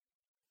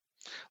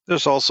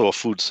 There's also a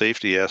food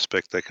safety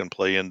aspect that can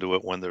play into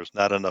it when there's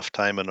not enough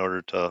time in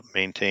order to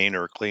maintain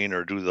or clean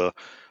or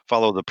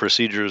follow the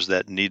procedures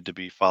that need to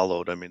be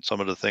followed. I mean,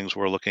 some of the things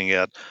we're looking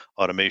at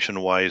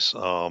automation wise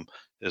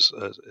is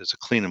a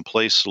clean in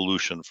place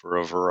solution for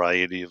a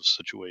variety of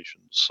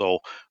situations. So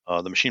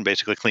the machine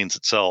basically cleans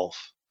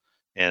itself,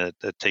 and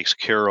it takes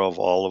care of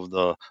all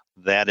of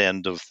that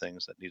end of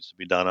things that needs to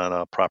be done on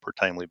a proper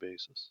timely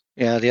basis.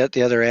 Yeah,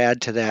 the other add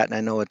to that, and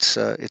I know it's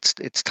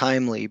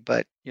timely,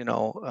 but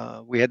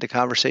we had the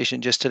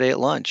conversation just today at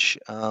lunch.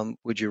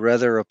 Would you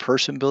rather a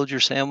person build your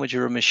sandwich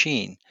or a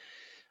machine?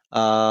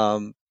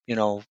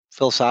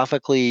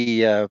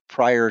 Philosophically,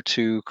 prior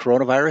to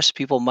coronavirus,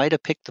 people might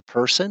have picked the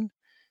person.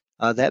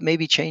 That may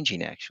be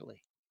changing,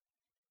 actually.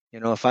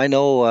 If I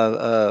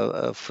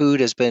know food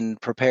has been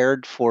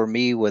prepared for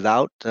me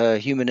without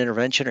human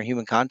intervention or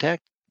human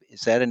contact,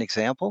 is that an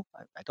example?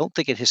 I don't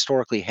think it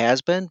historically has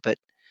been, but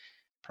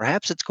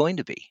perhaps it's going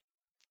to be.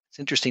 It's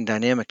an interesting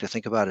dynamic to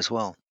think about as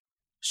well.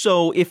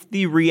 So if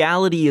the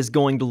reality is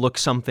going to look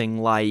something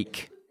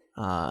like,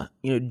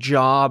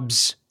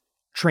 jobs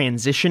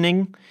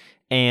transitioning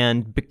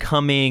and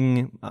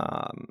becoming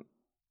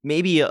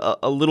maybe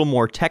a little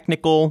more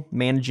technical,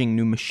 managing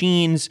new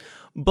machines,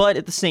 but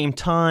at the same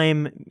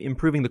time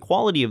improving the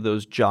quality of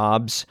those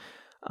jobs,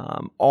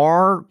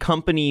 are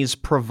companies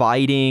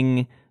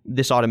providing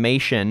this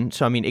automation?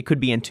 So, I mean, it could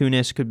be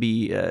Antunis, could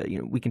be,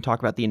 we can talk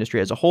about the industry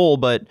as a whole,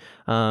 but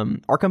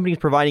are companies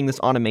providing this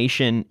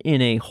automation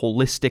in a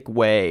holistic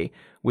way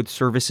with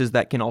services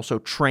that can also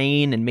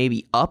train and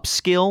maybe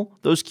upskill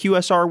those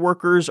QSR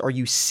workers? Are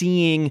you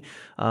seeing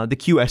the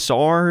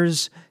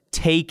QSRs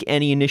take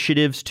any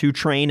initiatives to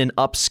train and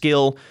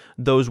upskill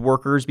those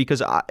workers?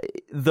 Because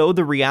though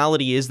the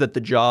reality is that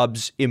the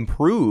jobs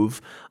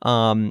improve,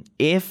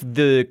 if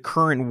the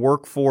current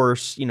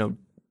workforce,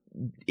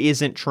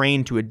 isn't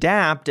trained to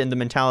adapt, and the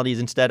mentality is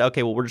instead,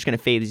 okay, well, we're just going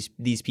to phase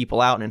these people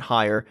out and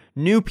hire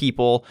new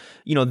people,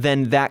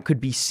 then that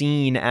could be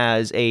seen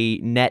as a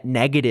net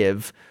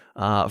negative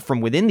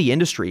from within the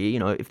industry,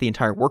 if the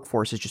entire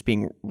workforce is just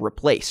being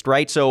replaced,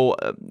 right? So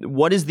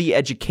what is the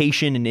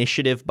education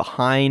initiative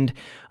behind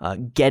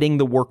getting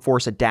the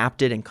workforce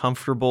adapted and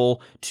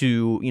comfortable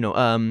to,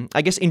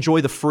 I guess,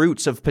 enjoy the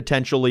fruits of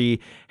potentially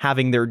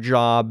having their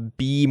job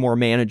be more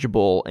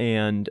manageable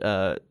and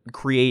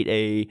create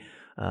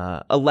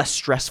a less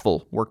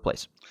stressful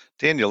workplace?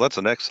 Daniel, that's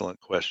an excellent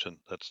question.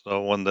 That's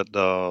one that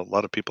a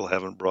lot of people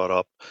haven't brought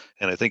up,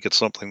 and I think it's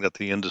something that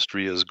the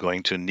industry is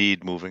going to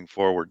need moving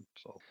forward.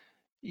 So.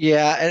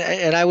 Yeah,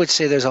 and I would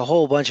say there's a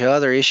whole bunch of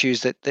other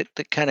issues that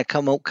kind of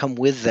come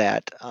with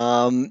that.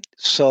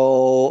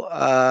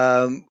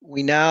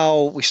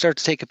 We start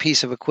to take a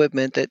piece of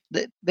equipment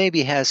that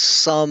maybe has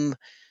some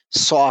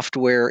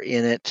software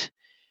in it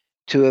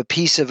to a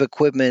piece of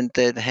equipment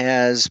that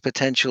has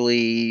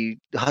potentially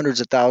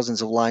hundreds of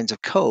thousands of lines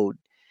of code.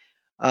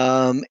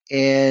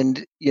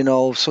 And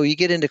so you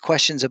get into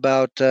questions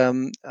about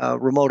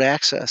remote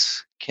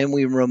access. Can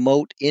we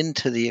remote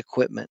into the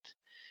equipment?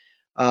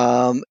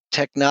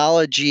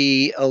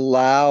 Technology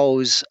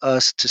allows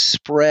us to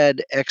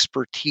spread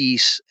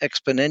expertise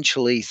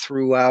exponentially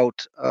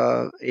throughout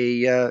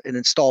an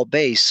installed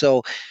base.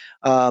 So,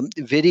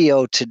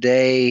 video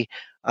today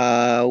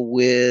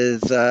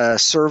with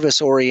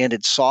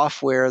service-oriented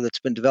software that's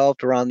been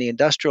developed around the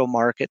industrial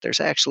market. There's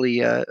actually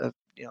a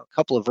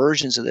couple of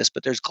versions of this,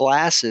 but there's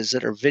glasses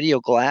that are video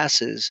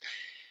glasses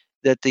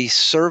that the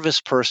service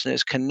person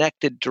is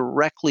connected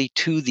directly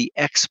to the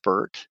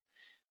expert.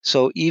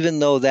 So even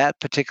though that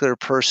particular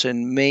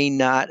person may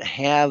not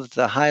have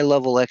the high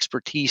level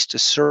expertise to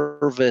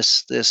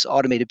service this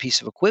automated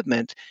piece of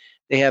equipment,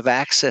 they have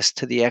access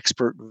to the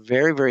expert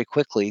very, very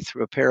quickly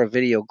through a pair of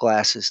video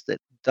glasses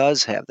that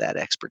does have that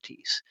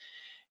expertise.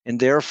 And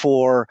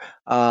therefore,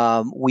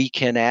 we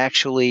can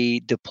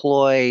actually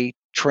deploy,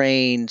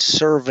 train,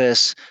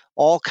 service,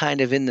 all kind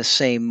of in the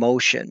same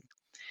motion.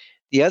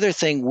 The other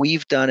thing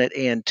we've done at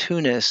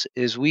Antunis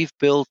is we've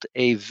built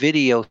a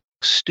video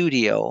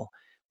studio,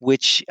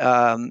 which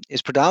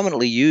is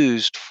predominantly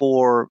used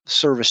for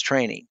service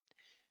training.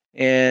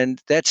 And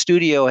that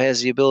studio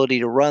has the ability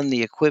to run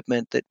the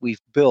equipment that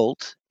we've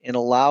built and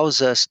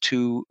allows us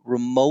to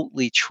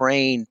remotely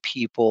train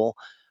people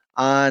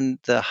on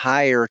the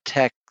higher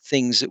tech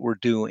things that we're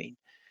doing.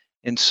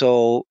 And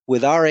so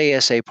with our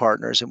ASA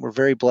partners, and we're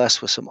very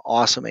blessed with some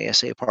awesome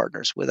ASA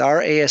partners, with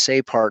our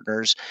ASA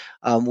partners,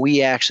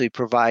 we actually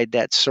provide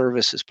that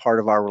service as part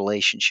of our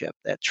relationship,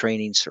 that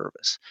training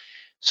service.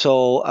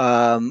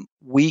 So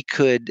we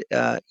could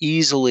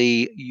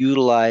easily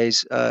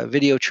utilize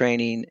video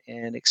training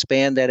and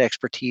expand that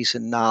expertise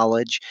and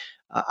knowledge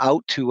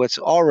out to what's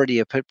already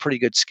a pretty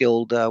good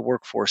skilled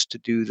workforce to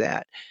do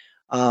that.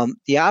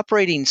 The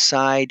operating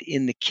side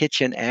in the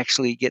kitchen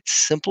actually gets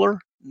simpler,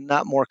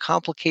 not more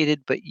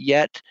complicated, but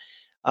yet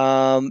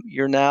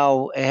you're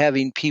now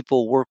having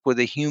people work with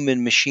a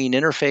human machine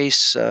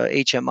interface,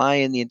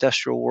 HMI in the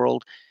industrial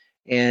world,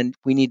 and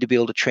we need to be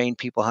able to train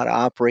people how to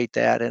operate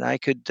that. And I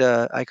could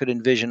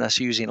envision us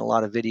using a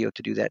lot of video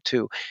to do that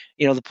too.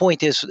 The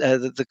point is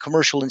the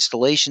commercial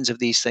installations of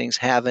these things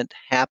haven't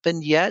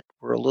happened yet.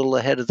 We're a little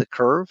ahead of the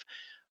curve,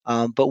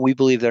 but we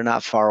believe they're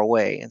not far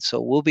away. And so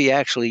we'll be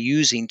actually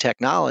using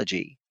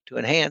technology to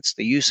enhance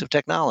the use of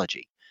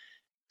technology.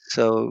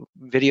 So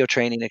video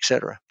training, et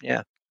cetera.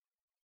 Yeah.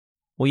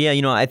 Well, yeah,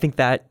 I think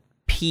that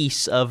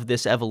piece of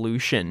this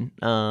evolution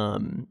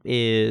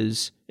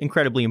is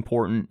incredibly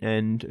important,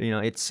 and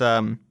it's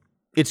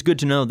good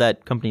to know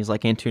that companies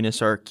like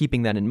Antunis are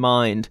keeping that in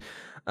mind,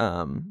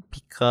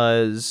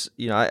 because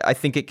I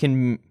think it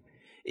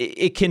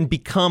can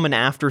become an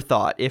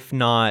afterthought if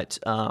not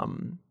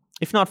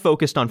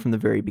focused on from the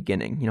very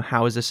beginning.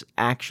 How is this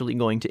actually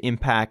going to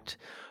impact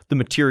the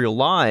material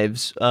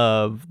lives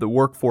of the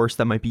workforce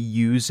that might be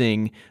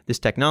using this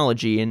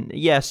technology? And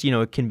yes,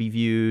 it can be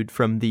viewed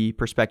from the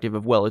perspective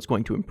of, well, it's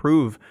going to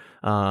improve,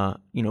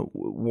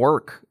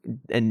 work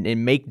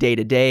and make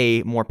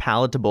day-to-day more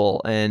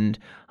palatable and,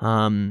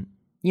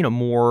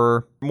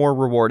 more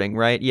rewarding,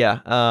 right? Yeah.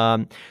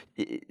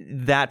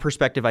 That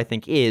perspective, I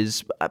think,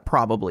 is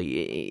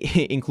probably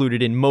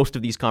included in most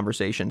of these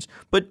conversations.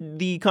 But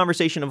the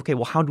conversation of, okay,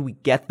 well, how do we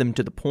get them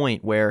to the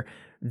point where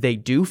they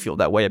do feel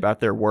that way about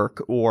their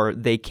work, or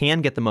they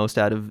can get the most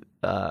out of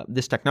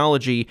this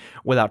technology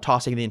without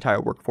tossing the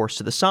entire workforce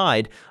to the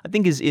side, I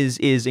think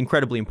is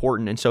incredibly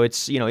important. And so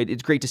it's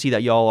it's great to see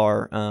that y'all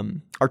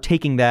are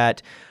taking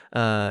that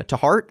to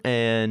heart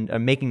and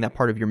making that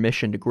part of your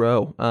mission to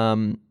grow.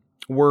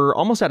 We're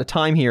almost out of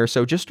time here,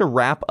 so just to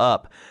wrap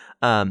up,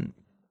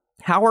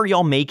 how are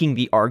y'all making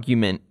the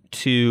argument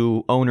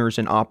to owners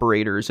and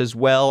operators, as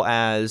well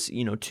as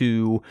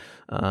to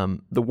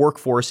the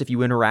workforce, if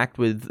you interact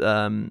with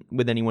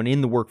anyone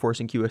in the workforce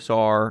in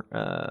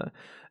QSR,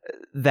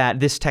 that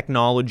this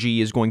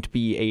technology is going to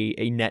be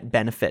a net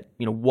benefit?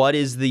 What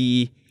is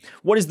the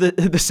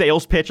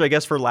sales pitch, I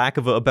guess, for lack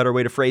of a better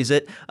way to phrase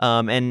it,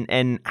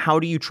 and how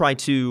do you try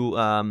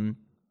to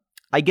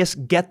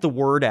get the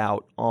word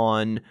out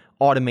on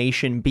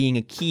automation being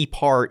a key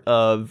part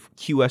of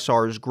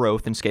QSR's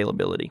growth and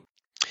scalability?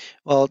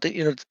 Well,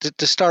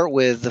 to start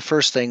with, the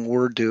first thing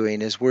we're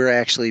doing is we're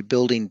actually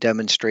building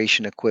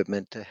demonstration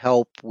equipment to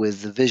help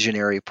with the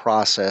visionary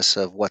process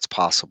of what's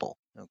possible.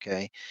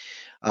 Okay,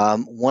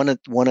 one of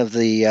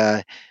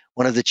the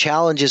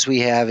challenges we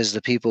have is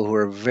the people who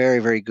are very,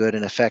 very good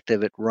and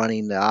effective at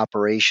running the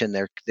operation,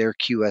 their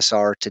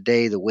QSR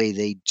today, the way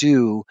they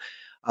do,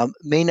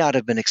 may not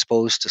have been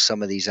exposed to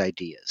some of these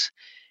ideas.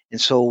 And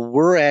so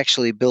we're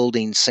actually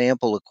building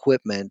sample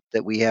equipment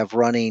that we have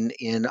running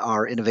in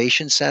our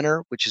innovation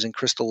center, which is in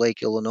Crystal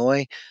Lake,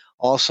 Illinois,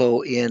 also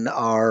in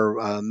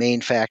our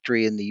main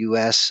factory in the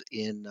U.S.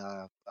 in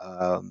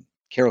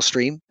Carroll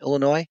Stream,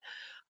 Illinois.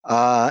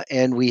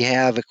 And we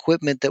have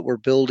equipment that we're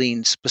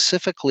building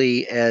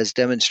specifically as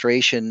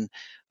demonstration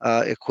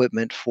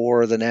equipment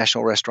for the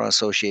National Restaurant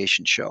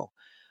Association show.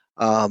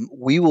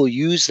 We will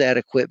use that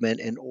equipment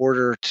in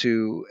order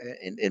to,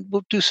 and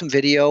we'll do some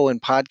video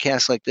and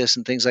podcasts like this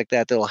and things like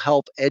that that'll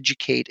help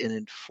educate and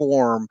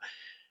inform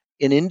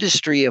an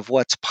industry of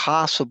what's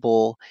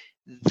possible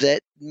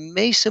that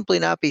may simply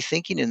not be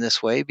thinking in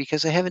this way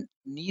because they haven't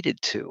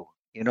needed to.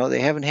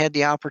 They haven't had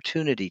the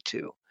opportunity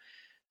to.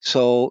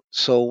 So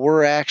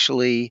we're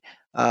actually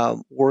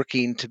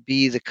working to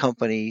be the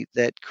company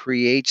that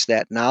creates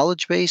that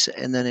knowledge base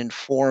and then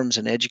informs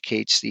and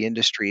educates the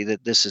industry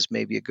that this is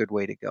maybe a good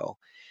way to go.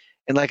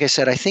 And like I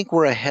said, I think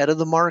we're ahead of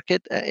the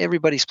market.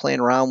 Everybody's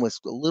playing around with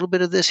a little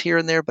bit of this here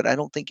and there, but I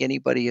don't think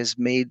anybody has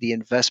made the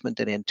investment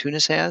that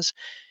Antunes has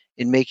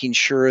in making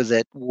sure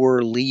that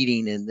we're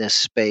leading in this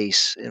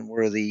space. And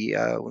we're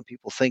when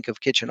people think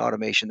of kitchen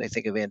automation, they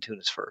think of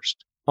Antunes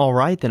first. All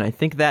right, then I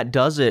think that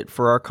does it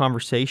for our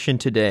conversation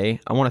today.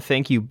 I want to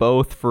thank you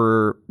both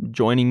for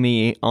joining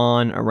me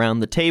on Around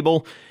the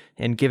Table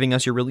and giving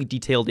us your really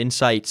detailed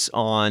insights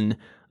on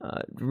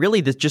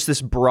really just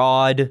this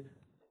broad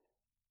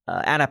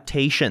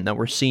adaptation that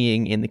we're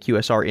seeing in the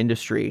QSR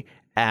industry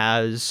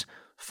as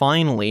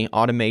finally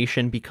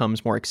automation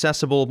becomes more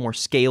accessible, more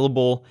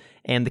scalable,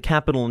 and the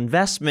capital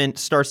investment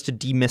starts to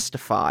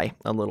demystify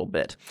a little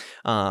bit.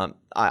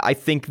 I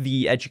think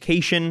the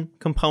education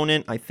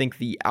component, I think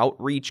the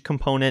outreach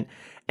component,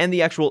 and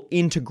the actual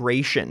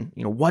integration,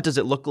 what does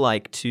it look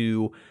like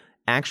to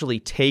actually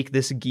take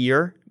this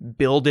gear,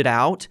 build it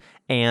out,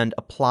 and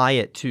apply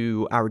it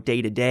to our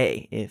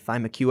day-to-day if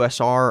I'm a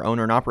QSR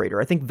owner and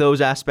operator. I think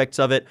those aspects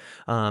of it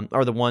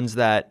are the ones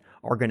that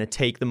are going to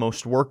take the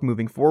most work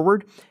moving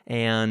forward,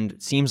 and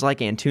it seems like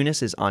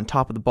Antunes is on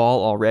top of the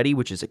ball already,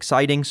 which is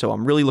exciting. So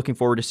I'm really looking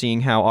forward to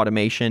seeing how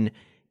automation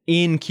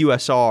in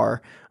QSR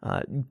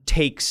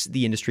takes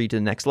the industry to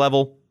the next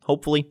level,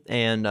 hopefully,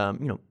 and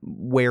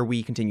where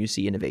we continue to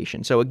see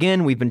innovation. So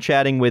again, we've been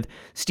chatting with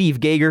Steve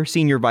Gager,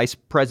 Senior Vice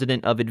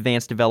President of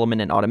Advanced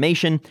Development and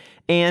Automation,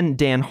 and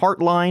Dan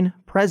Hartline,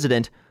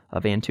 President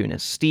of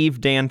Antunes.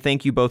 Steve, Dan,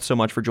 thank you both so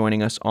much for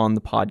joining us on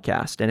the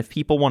podcast. And if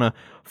people want to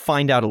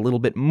find out a little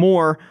bit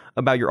more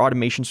about your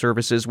automation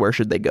services, where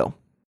should they go?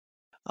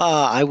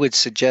 I would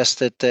suggest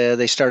that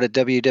they start at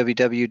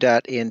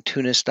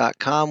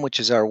www.antunes.com, which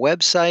is our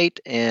website,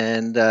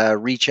 and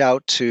reach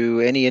out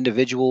to any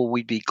individual.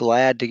 We'd be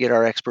glad to get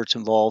our experts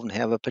involved and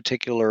have a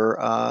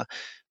particular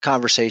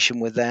conversation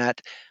with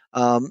that.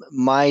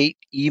 My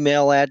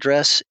email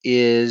address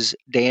is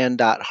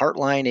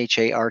dan.hartline,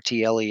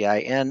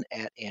 HARTLEIN,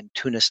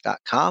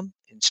 @antunes.com.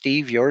 And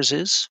Steve, yours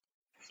is?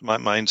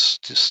 Mine's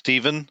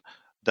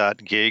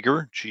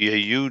Stephen.Gager,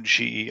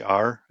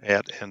 GAUGER,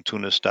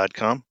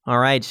 @antunes.com. All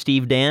right,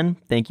 Steve, Dan,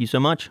 thank you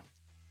so much.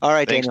 All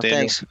right, Daniel.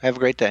 Thanks. Have a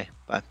great day.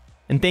 Bye.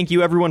 And thank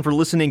you, everyone, for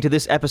listening to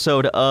this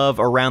episode of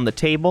Around the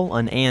Table,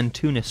 an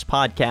Antunes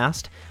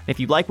podcast. If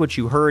you like what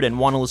you heard and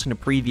want to listen to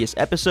previous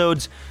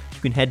episodes,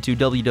 you can head to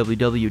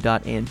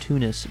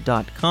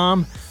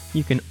www.antunes.com.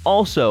 You can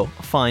also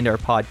find our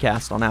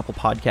podcast on Apple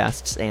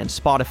Podcasts and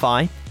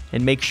Spotify.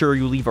 And make sure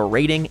you leave a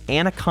rating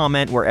and a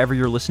comment wherever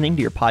you're listening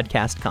to your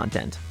podcast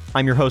content.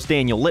 I'm your host,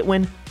 Daniel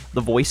Litwin,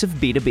 the voice of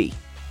B2B.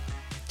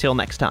 Till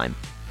next time.